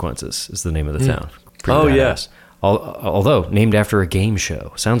Consequences is the name of the town. Pretty Oh, badass. yes. Although named after a game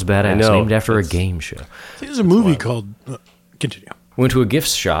show. Sounds badass. I know. Named after a game show. There's a movie called... continue. Went to a gift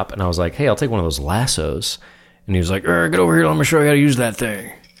shop and I was like, hey, I'll take one of those lassos. And he was like, get over here. Let me show you how to use that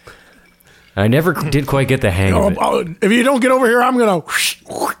thing. I never did quite get the hang of it. If you don't get over here, I'm going to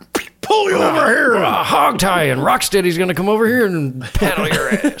pull you over here. Hog tie and Rocksteady's going to come over here and paddle your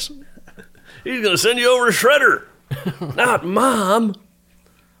ass. He's gonna send you over to Shredder. Not Mom.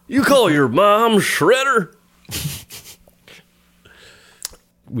 You call your mom Shredder?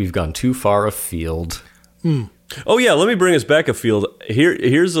 We've gone too far afield. Oh yeah, let me bring us back afield.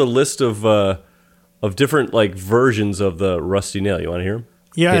 Here's a list of different like versions of the Rusty Nail. You want to hear them?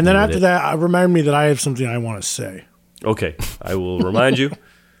 Yeah, Hit and then me with after it. that, remind me that I have something I want to say. Okay, I will remind you.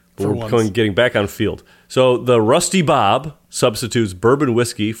 But For we're once. getting back on field. So the Rusty Bob substitutes bourbon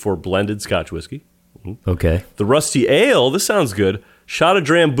whiskey for blended Scotch whiskey. Okay. The Rusty Ale, this sounds good. Shot of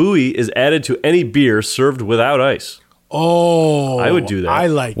Drambuie is added to any beer served without ice. Oh, I would do that. I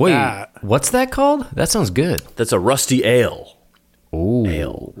like Wait, that. what's that called? That sounds good. That's a Rusty Ale. Ooh.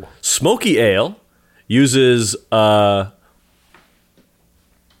 Ale. Smoky Ale uses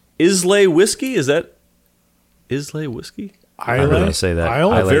Islay whiskey. Is that Islay whiskey? I How do I like say that? I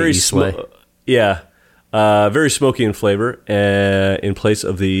like Islay. Very Islay. very smoky in flavor. In place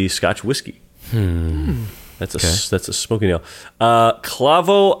of the Scotch whiskey. That's a smoky nail.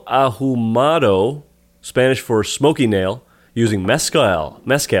 Clavo ahumado, Spanish for smoky nail, using mezcal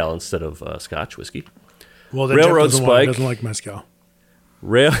instead of Scotch whiskey. Well, then Railroad Jeff Spike. doesn't like mezcal.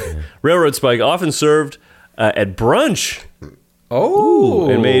 Railroad Spike, often served at brunch. Oh.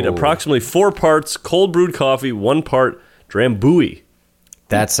 And made approximately 4 parts cold brewed coffee, 1 part Drambuie.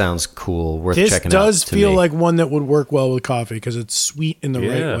 That sounds cool. Worth This checking out. does to feel me. like one that would work well with coffee because it's sweet in the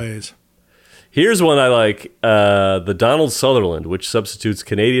Yeah. right ways. Here's one I like, the Donald Sutherland, which substitutes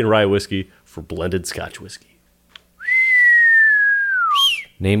Canadian rye whiskey for blended Scotch whiskey.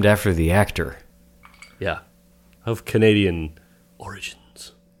 named after the actor. Yeah. Of Canadian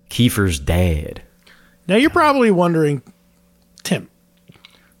origins. Kiefer's dad. Now you're probably wondering, Tim,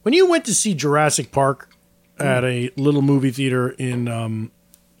 when you went to see Jurassic Park at a little movie theater in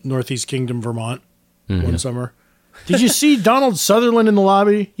Northeast Kingdom, Vermont, one summer, did you see Donald Sutherland in the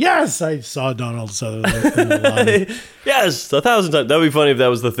lobby? Yes, I saw Donald Sutherland in the lobby. Yes, 1,000 times. That'd be funny if that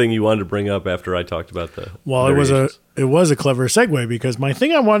was the thing you wanted to bring up after I talked about the. Well, it was a clever segue because my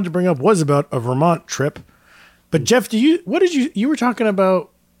thing I wanted to bring up was about a Vermont trip. But Jeff, you were talking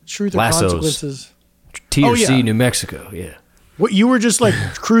about Truth or Lassos. Consequences? T or Oh, C, yeah. New Mexico. Yeah. What, you were just like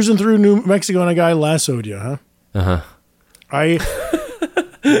cruising through New Mexico and a guy lassoed you, huh? Uh-huh.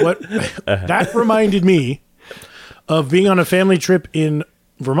 That reminded me of being on a family trip in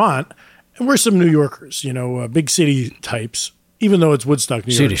Vermont, and we're some New Yorkers, big city types. Even though it's Woodstock,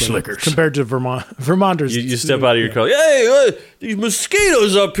 New City York, but slickers. compared to Vermonters. You step out of your car. Hey, these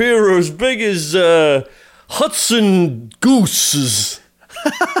mosquitoes up here are as big as Hudson gooses.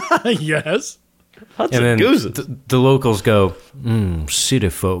 Yes. Hudson And then gooses. the locals go, city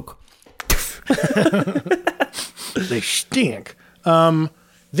folk. They stink.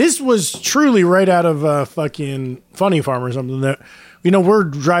 This was truly right out of fucking Funny Farm or something. That we're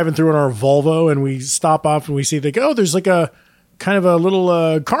driving through in our Volvo and we stop off and we see there's like a kind of a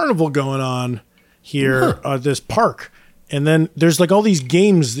little carnival going on here at this park, and then there's like all these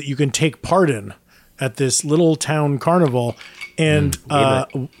games that you can take part in at this little town carnival, and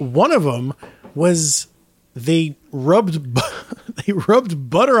one of them was they rubbed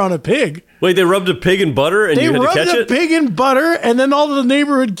butter on a pig. Wait, they rubbed a pig in butter and They you had to rubbed catch a it? pig in butter, and then all the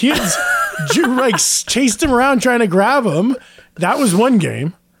neighborhood kids chased him around trying to grab him. That was one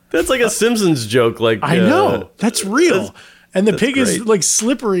game. That's like a Simpsons joke. Like I know. That's real. And the pig is great. like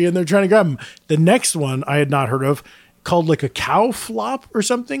slippery, and they're trying to grab him. The next one I had not heard of, called like a cow flop or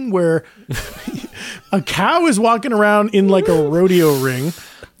something, where a cow is walking around in like a rodeo ring.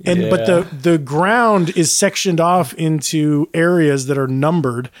 But the ground is sectioned off into areas that are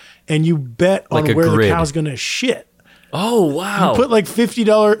numbered, and you bet Like on a where grid. the cow's going to shit. Oh, wow. Put like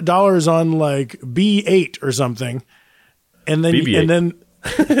 $50 on like B8 or something, and then BB-8.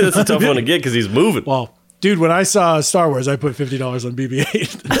 That's a tough one to get because he's moving. Well, dude, when I saw Star Wars, I put $50 on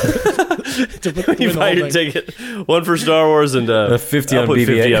BB-8. to win You the buy whole your thing. ticket, one for Star Wars and 50 I'll on put BB-8.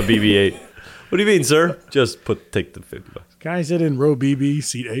 50 on BB-8. What do you mean, sir? Just take the $50. Guy sit in row BB,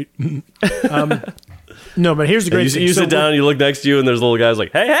 seat 8. No, but here's the great thing. You So sit down, you look next to you, and there's little guys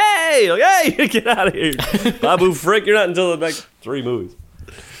like, hey, like, hey, get out of here. Babu Frick, you're not until the next 3 movies.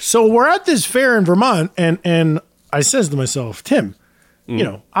 So we're at this fair in Vermont, and I says to myself, Tim, you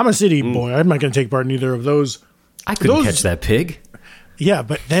know, I'm a city boy. I'm not going to take part in either of those. I couldn't Those- catch that pig. Yeah,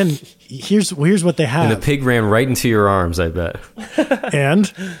 but then here's what they And the have. pig ran right into your arms, I bet.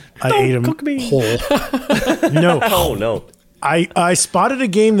 And I ate him cook me. whole. No, Oh, no. I spotted a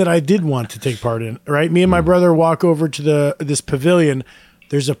game that I did want to take part in. Right, me and my brother walk over to this pavilion.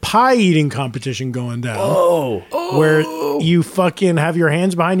 There's a pie eating competition going down. Where you fucking have your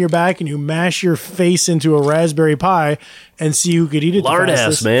hands behind your back and you mash your face into a raspberry pie and see who could eat it the Lard ass,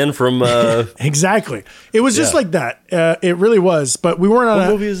 fastest. man, from... Exactly. It was just Yeah. like that. It really was. But we weren't on what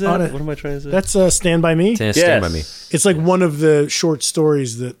a movie is on that? a- What am I trying to say? That's Stand By Me. Stand Yes. by me. It's like one of the short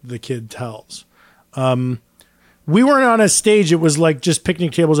stories that the kid tells. We weren't on a stage. It was like just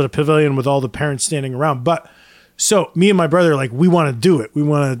picnic tables at a pavilion with all the parents standing around. But so me and my brother, like, we want to do it. We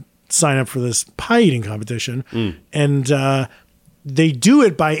want to sign up for this pie eating competition. And they do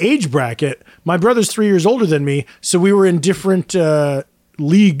it by age bracket. My brother's 3 years older than me. So we were in different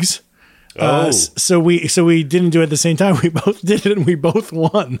leagues. So we didn't do it at the same time. We both did it and we both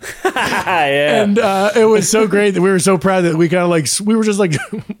won. yeah. And it was so great that we were so proud that we kind of like, we were just like,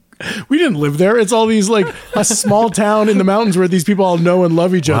 we didn't live there. It's all these like a small town in the mountains where these people all know and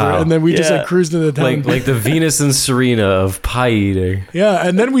love each other. Wow. And then we just Yeah. like cruised into the town. Like the Venus and Serena of pie eating. Yeah.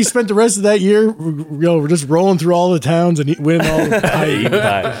 And then we spent the rest of that year, we're just rolling through all the towns and winning all the pie.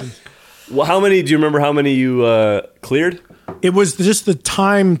 Pie. Well, how many, do you remember how many you cleared? It was just the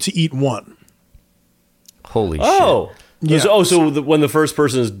time to eat one. Holy Oh. Yeah. So when the first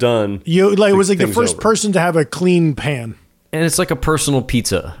person is done... You like, it was like the thing's first over. person to have a clean pan. shit. And it's like a personal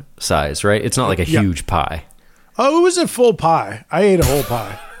pizza size, right? It's not like a Yeah. huge pie. Oh, it was a full pie. I ate a whole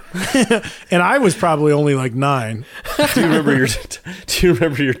pie. And I was probably only like 9. Do you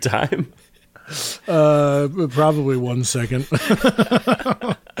remember your time? Probably 1 second.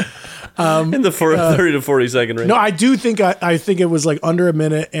 In the 30 to 40 second range. No, I do think I think it was like under a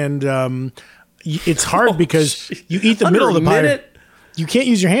minute, and it's hard because you eat the Under middle of the a pie. minute? You can't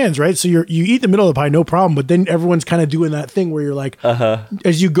use your hands, right? So you eat the middle of the pie, no problem. But then everyone's kind of doing that thing where you're like,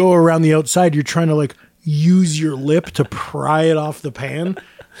 as you go around the outside, you're trying to like use your lip to pry it off the pan.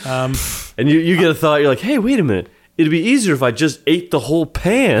 And you get a thought, you're like, hey, wait a minute. It'd be easier if I just ate the whole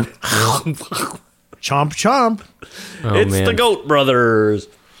pan. Chomp chomp. Oh, It's man. the Goat Brothers.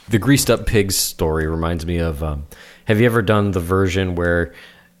 The greased up pigs story reminds me of have you ever done the version where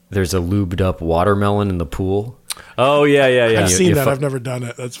there's a lubed up watermelon in the pool? Oh, yeah. I've seen you that. fu- I've never done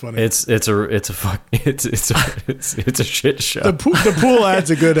it. That's funny. It's a shit show. The pool adds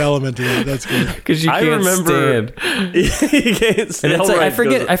a good element to it. That's good. Because you I can't remember- stand. You can't say, And it's all like,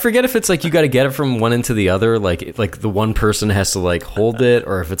 right, I forget if it's like you got to get it from one end to the other, like the one person has to like hold it,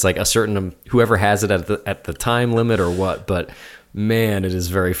 or if it's like a certain whoever has it at the time limit or what. But man, it is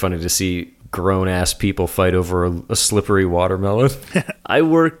very funny to see grown ass people fight over a slippery watermelon. I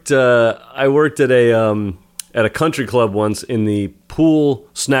worked at a country club once in the pool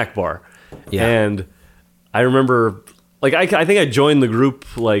snack bar. Yeah. And I remember, like, I think I joined the group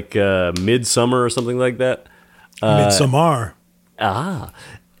like midsummer or something like that. Midsommar.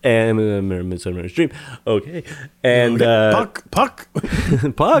 And Midsummer Night's Dream. Okay. And Puck. Puck.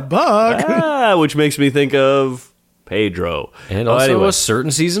 Puck. Which makes me think of Pedro. And Well, also anyway. a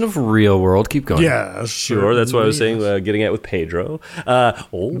certain season of Real World. Keep going. Yeah, Sure, that's what I was saying, getting at with Pedro.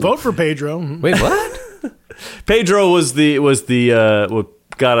 Vote for Pedro. Wait, what? Pedro was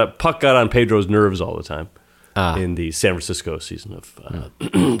Puck got on Pedro's nerves all the time in the San Francisco season of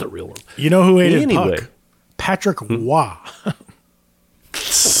the Real World. You know who hated Anyway. Puck? Patrick Waugh.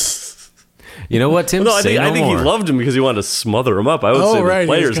 You know what, Tim? No, I Say think no he more. loved him because he wanted to smother him up. I would say Oh, right. the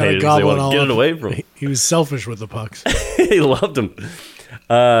players He was kinda hated him because they gobbling wanted to get all it up. away from him. He was selfish with the pucks. He loved him.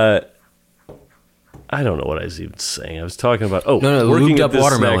 I don't know what I was even saying. I was talking about No, working lubed at up this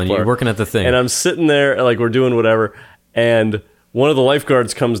watermelon. snack bar. You're working at the thing. And I'm sitting there, like, we're doing whatever, and one of the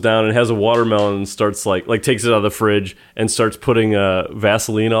lifeguards comes down and has a watermelon and starts, like takes it out of the fridge and starts putting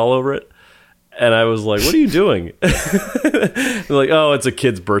Vaseline all over it. And I was like, what are you doing? They're like, oh, it's a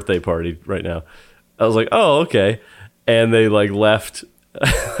kid's birthday party right now. I was like, oh, okay. And they, like, left.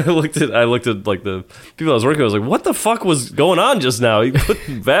 I looked at like the people I was working with. I was like, what the fuck was going on just now? He put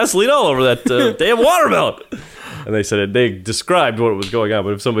Vaseline all over that damn watermelon. And they said they described what was going on.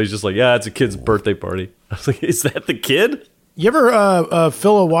 But if somebody's just like, yeah, it's a kid's birthday party. I was like, is that the kid? You ever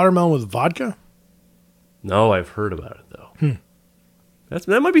fill a watermelon with vodka? No, I've heard about it, though.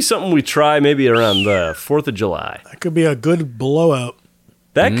 That might be something we try maybe around the 4th of July. That could be a good blowout.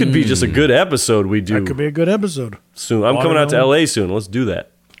 That could be just a good episode we do That could be a good episode. soon. I'm coming out to LA soon. Let's do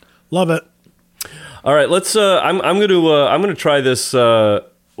that. Love it. All right, let's. I'm gonna try this. What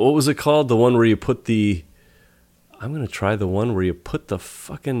was it called? The one where you put the. I'm gonna try the one where you put the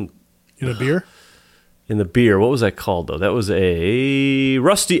fucking In a beer? in the beer. What was that called though? That was a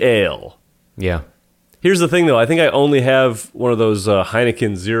rusty ale. Yeah. Here's the thing though. I think I only have one of those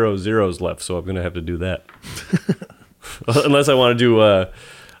Heineken 0.0s left, so I'm gonna have to do that. Unless I want to do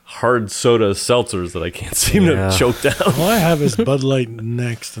hard soda seltzers that I can't seem to choke down. All I have is Bud Light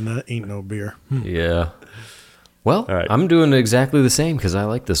next, and that ain't no beer. Yeah. Well, All right. I'm doing exactly the same because I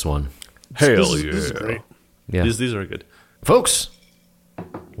like this one. Hell This is great. Yeah. These are good. Folks,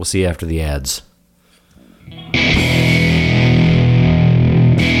 we'll see you after the ads.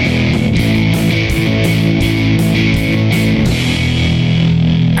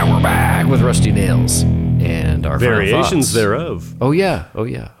 And we're back with Rusty Nails and our final Variations thoughts. thereof. Oh, yeah. Oh,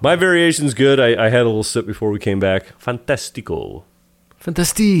 yeah. My variation's good. I had a little sip before we came back. Fantastico.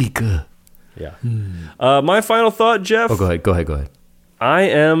 Fantastique. Yeah. My final thought, Jeff. Oh, go ahead. I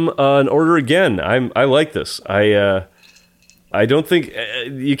am an order again. I like this. I don't think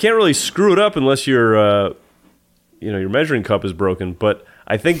you can't really screw it up unless your measuring cup is broken. But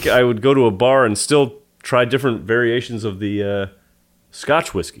I think I would go to a bar and still try different variations of the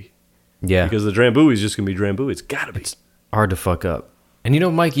Scotch whiskey Yeah. because the Drambuie is just gonna be Drambuie. It's gotta be. Hard to fuck up.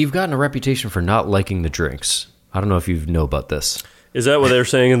 And Mike, you've gotten a reputation for not liking the drinks. I don't know if you know about this. Is that what they're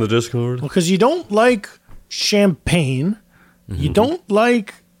saying in the Discord? Well, because you don't like champagne. You don't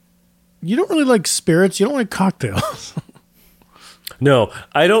really like spirits. You don't like cocktails. No,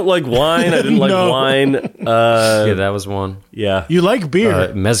 I don't like wine. I didn't like No. wine. Yeah, that was one. Yeah, You like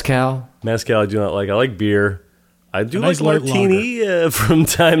beer. Mezcal. mezcal I do not like. I like beer. I do nice like light martini from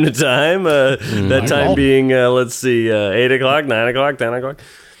time to time. That time Well. being, let's see, 8 o'clock, 9 o'clock, 10 o'clock.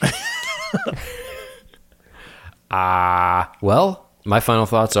 Well, my final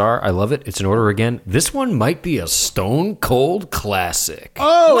thoughts are I love it. It's an order again. This one might be a stone cold classic.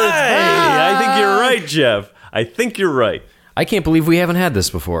 Oh, it's Hey, I think you're right, Jeff. I think you're right. I can't believe we haven't had this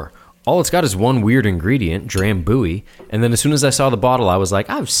before. All it's got is one weird ingredient, Drambuie, and then as soon as I saw the bottle, I was like,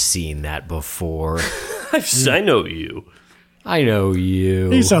 I've seen that before. I know you. I know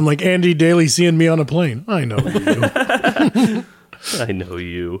you. You sound like Andy Daly seeing me on a plane. I know you. I know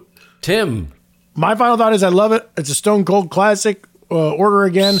you. Tim. My final thought is I love it. It's a stone cold classic. Order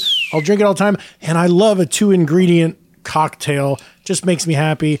again. I'll drink it all the time. And I love a 2-ingredient cocktail. Just makes me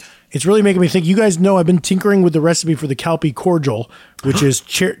happy. It's really making me think. You guys know I've been tinkering with the recipe for the Calpy Cordial, which is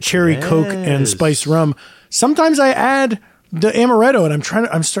cherry Coke and spiced rum. Sometimes I add the amaretto, and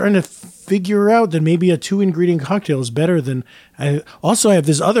I'm starting to figure out that maybe a 2-ingredient cocktail is better than. I have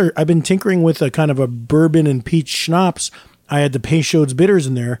this other. I've been tinkering with a kind of a bourbon and peach schnapps. I had the Peychaud's bitters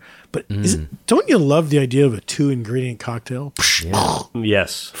in there, but don't you love the idea of a 2-ingredient cocktail?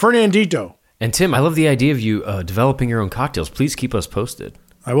 Yes. Fernandito. And Tim, I love the idea of you developing your own cocktails. Please keep us posted.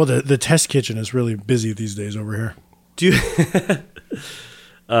 I will. The test kitchen is really busy these days over here. Do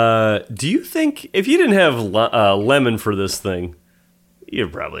you think if you didn't have lemon for this thing, you're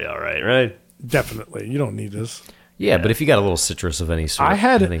probably all right, right? Definitely, you don't need this. Yeah, but if you got a little citrus of any sort,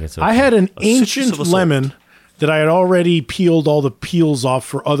 I think it's okay. I had an citrus ancient of a sort. lemon that I had already peeled all the peels off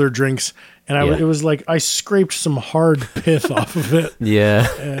for other drinks, and it was like I scraped some hard pith off of it. Yeah.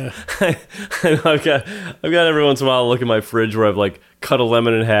 I've got every once in a while I look at my fridge where I've like cut a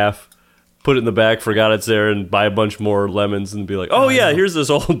lemon in half, put it in the bag, forgot it's there, and buy a bunch more lemons and be like, oh yeah, here's this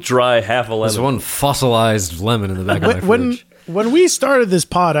old dry half a lemon. There's one fossilized lemon in the back of my fridge. When we started this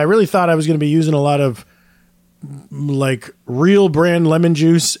pod, I really thought I was going to be using a lot of like real brand lemon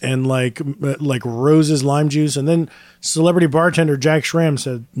juice and like Rose's lime juice, and then celebrity bartender Jack Schramm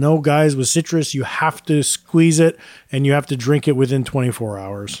said, "No, guys, with citrus, you have to squeeze it and you have to drink it within 24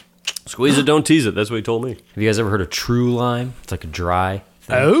 hours." Squeeze it, don't tease it. That's what he told me. Have you guys ever heard of True Lime? It's like a dry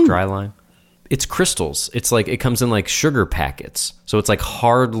thing, Oh. dry lime. It's crystals. It's like it comes in like sugar packets. So it's like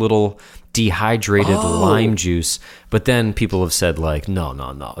hard little dehydrated lime juice. But then people have said like, no,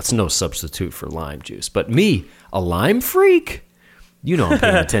 it's no substitute for lime juice. But me, a lime freak, I'm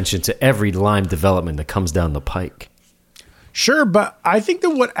paying attention to every lime development that comes down the pike. Sure, but I think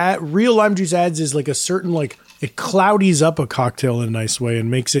that what real lime juice adds is like a certain it cloudies up a cocktail in a nice way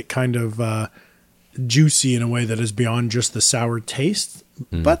and makes it kind of juicy in a way that is beyond just the sour taste.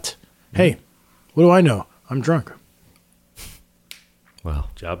 But hey, what do I know? I'm drunk. Well,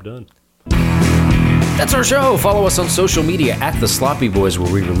 Job done. that's our show. Follow us on social media at The Sloppy Boys,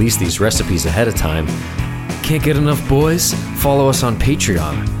 where we release these recipes ahead of time. Can't get enough, boys? Follow us on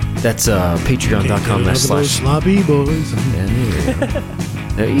Patreon. That's patreon.com/. Sloppy boys.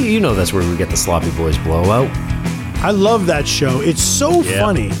 You know that's where we get the Sloppy Boys blowout. I love that show. It's so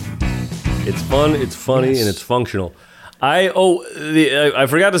funny. It's fun, it's funny, Yes. and it's functional. I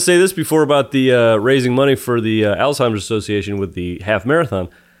forgot to say this before about the raising money for the Alzheimer's Association with the half marathon.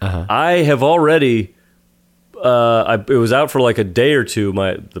 I have already. It was out for like a day or two.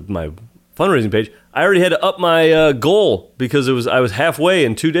 My fundraising page. I already had to up my goal because I was halfway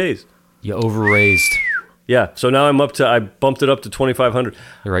in 2 days. You overraised. Yeah, so now I bumped it up to 2,500.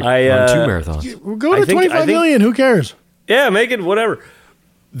 You're right. Run 2 marathons. We'll go to I think- 25 million. Who cares? Yeah, make it whatever.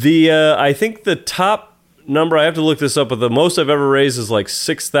 I think the top number, I have to look this up, but the most I've ever raised is like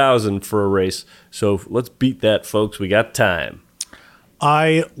 6,000 for a race. So let's beat that, folks. We got time.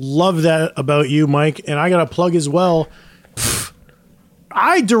 I love that about you, Mike. And I got to plug as well.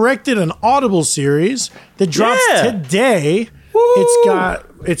 I directed an Audible series that drops Yeah. today.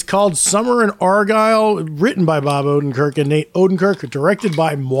 It's called Summer in Argyle, written by Bob Odenkirk and Nate Odenkirk, directed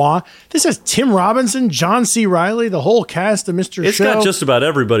by moi. This has Tim Robinson, John C. Reilly, the whole cast of Mr. It's Show. got just about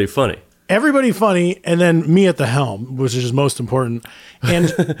everybody funny. Everybody funny, and then me at the helm, which is most important. And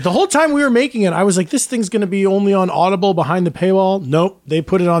the whole time we were making it, I was like, this thing's going to be only on Audible behind the paywall. Nope. They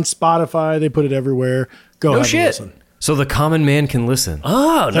put it on Spotify. They put it everywhere. Go No have a shit. listen. So the common man can listen.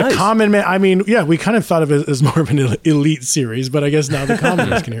 Oh, The nice. Common Man, I mean, yeah, we kind of thought of it as more of an elite series, but I guess now the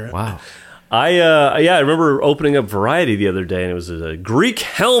common man can hear it. Wow. I remember opening up Variety the other day, and it was a Greek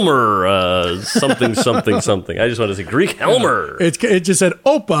Helmer, something. I just wanted to say Greek Helmer. It just said,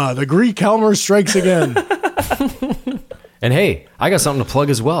 Opa, the Greek Helmer strikes again. And hey, I got something to plug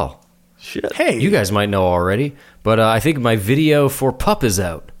as well. Shit. Hey. You guys might know already, but I think my video for Pup is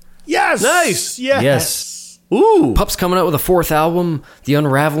out. Yes. Nice. Yes. Yes. Ooh. Pup's coming out with a 4th album, The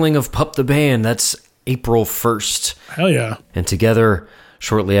Unraveling of Pup the Band. That's April 1st. Hell yeah. And together,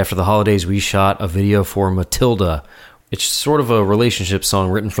 shortly after the holidays, we shot a video for Matilda. It's sort of a relationship song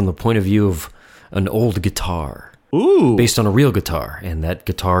written from the point of view of an old guitar. Ooh. Based on a real guitar, and that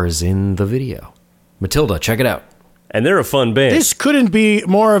guitar is in the video. Matilda, check it out. And they're a fun band. This couldn't be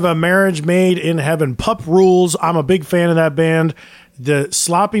more of a marriage made in heaven. Pup rules. I'm a big fan of that band. The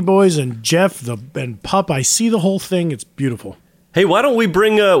Sloppy Boys and Jeff and Pup. I see the whole thing. It's beautiful. Hey, why don't we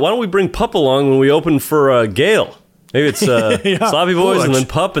bring Pup along when we open for Gale? Maybe it's Sloppy Boys and then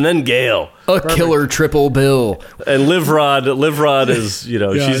Pup and then Gale. A killer triple bill. And Liv Rod is,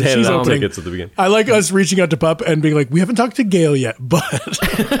 Yeah, she's handing out opening. tickets at the beginning. I like us reaching out to Pup and being like, we haven't talked to Gail yet, but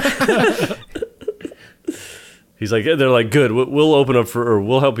They're like, good, we'll open up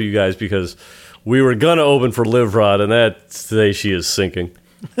we'll help you guys because we were going to open for Liv Rod and today she is sinking.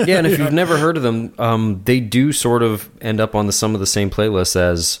 Yeah, and if you've never heard of them, they do sort of end up on some of the same playlists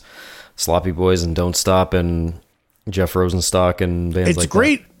as Sloppy Boys and Don't Stop and Jeff Rosenstock and bands it's like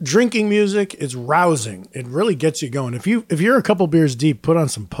great drinking music. It's rousing. It really gets you going. If you're a couple beers deep, put on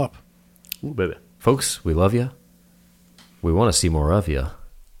some Pup. Ooh, baby. that. Folks, we love you. We want to see more of you.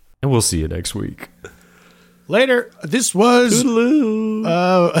 And we'll see you next week. Later. This was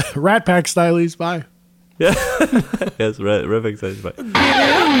Rat Pack Stylies. Bye. Yes, right.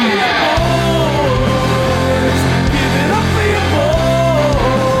 Bye.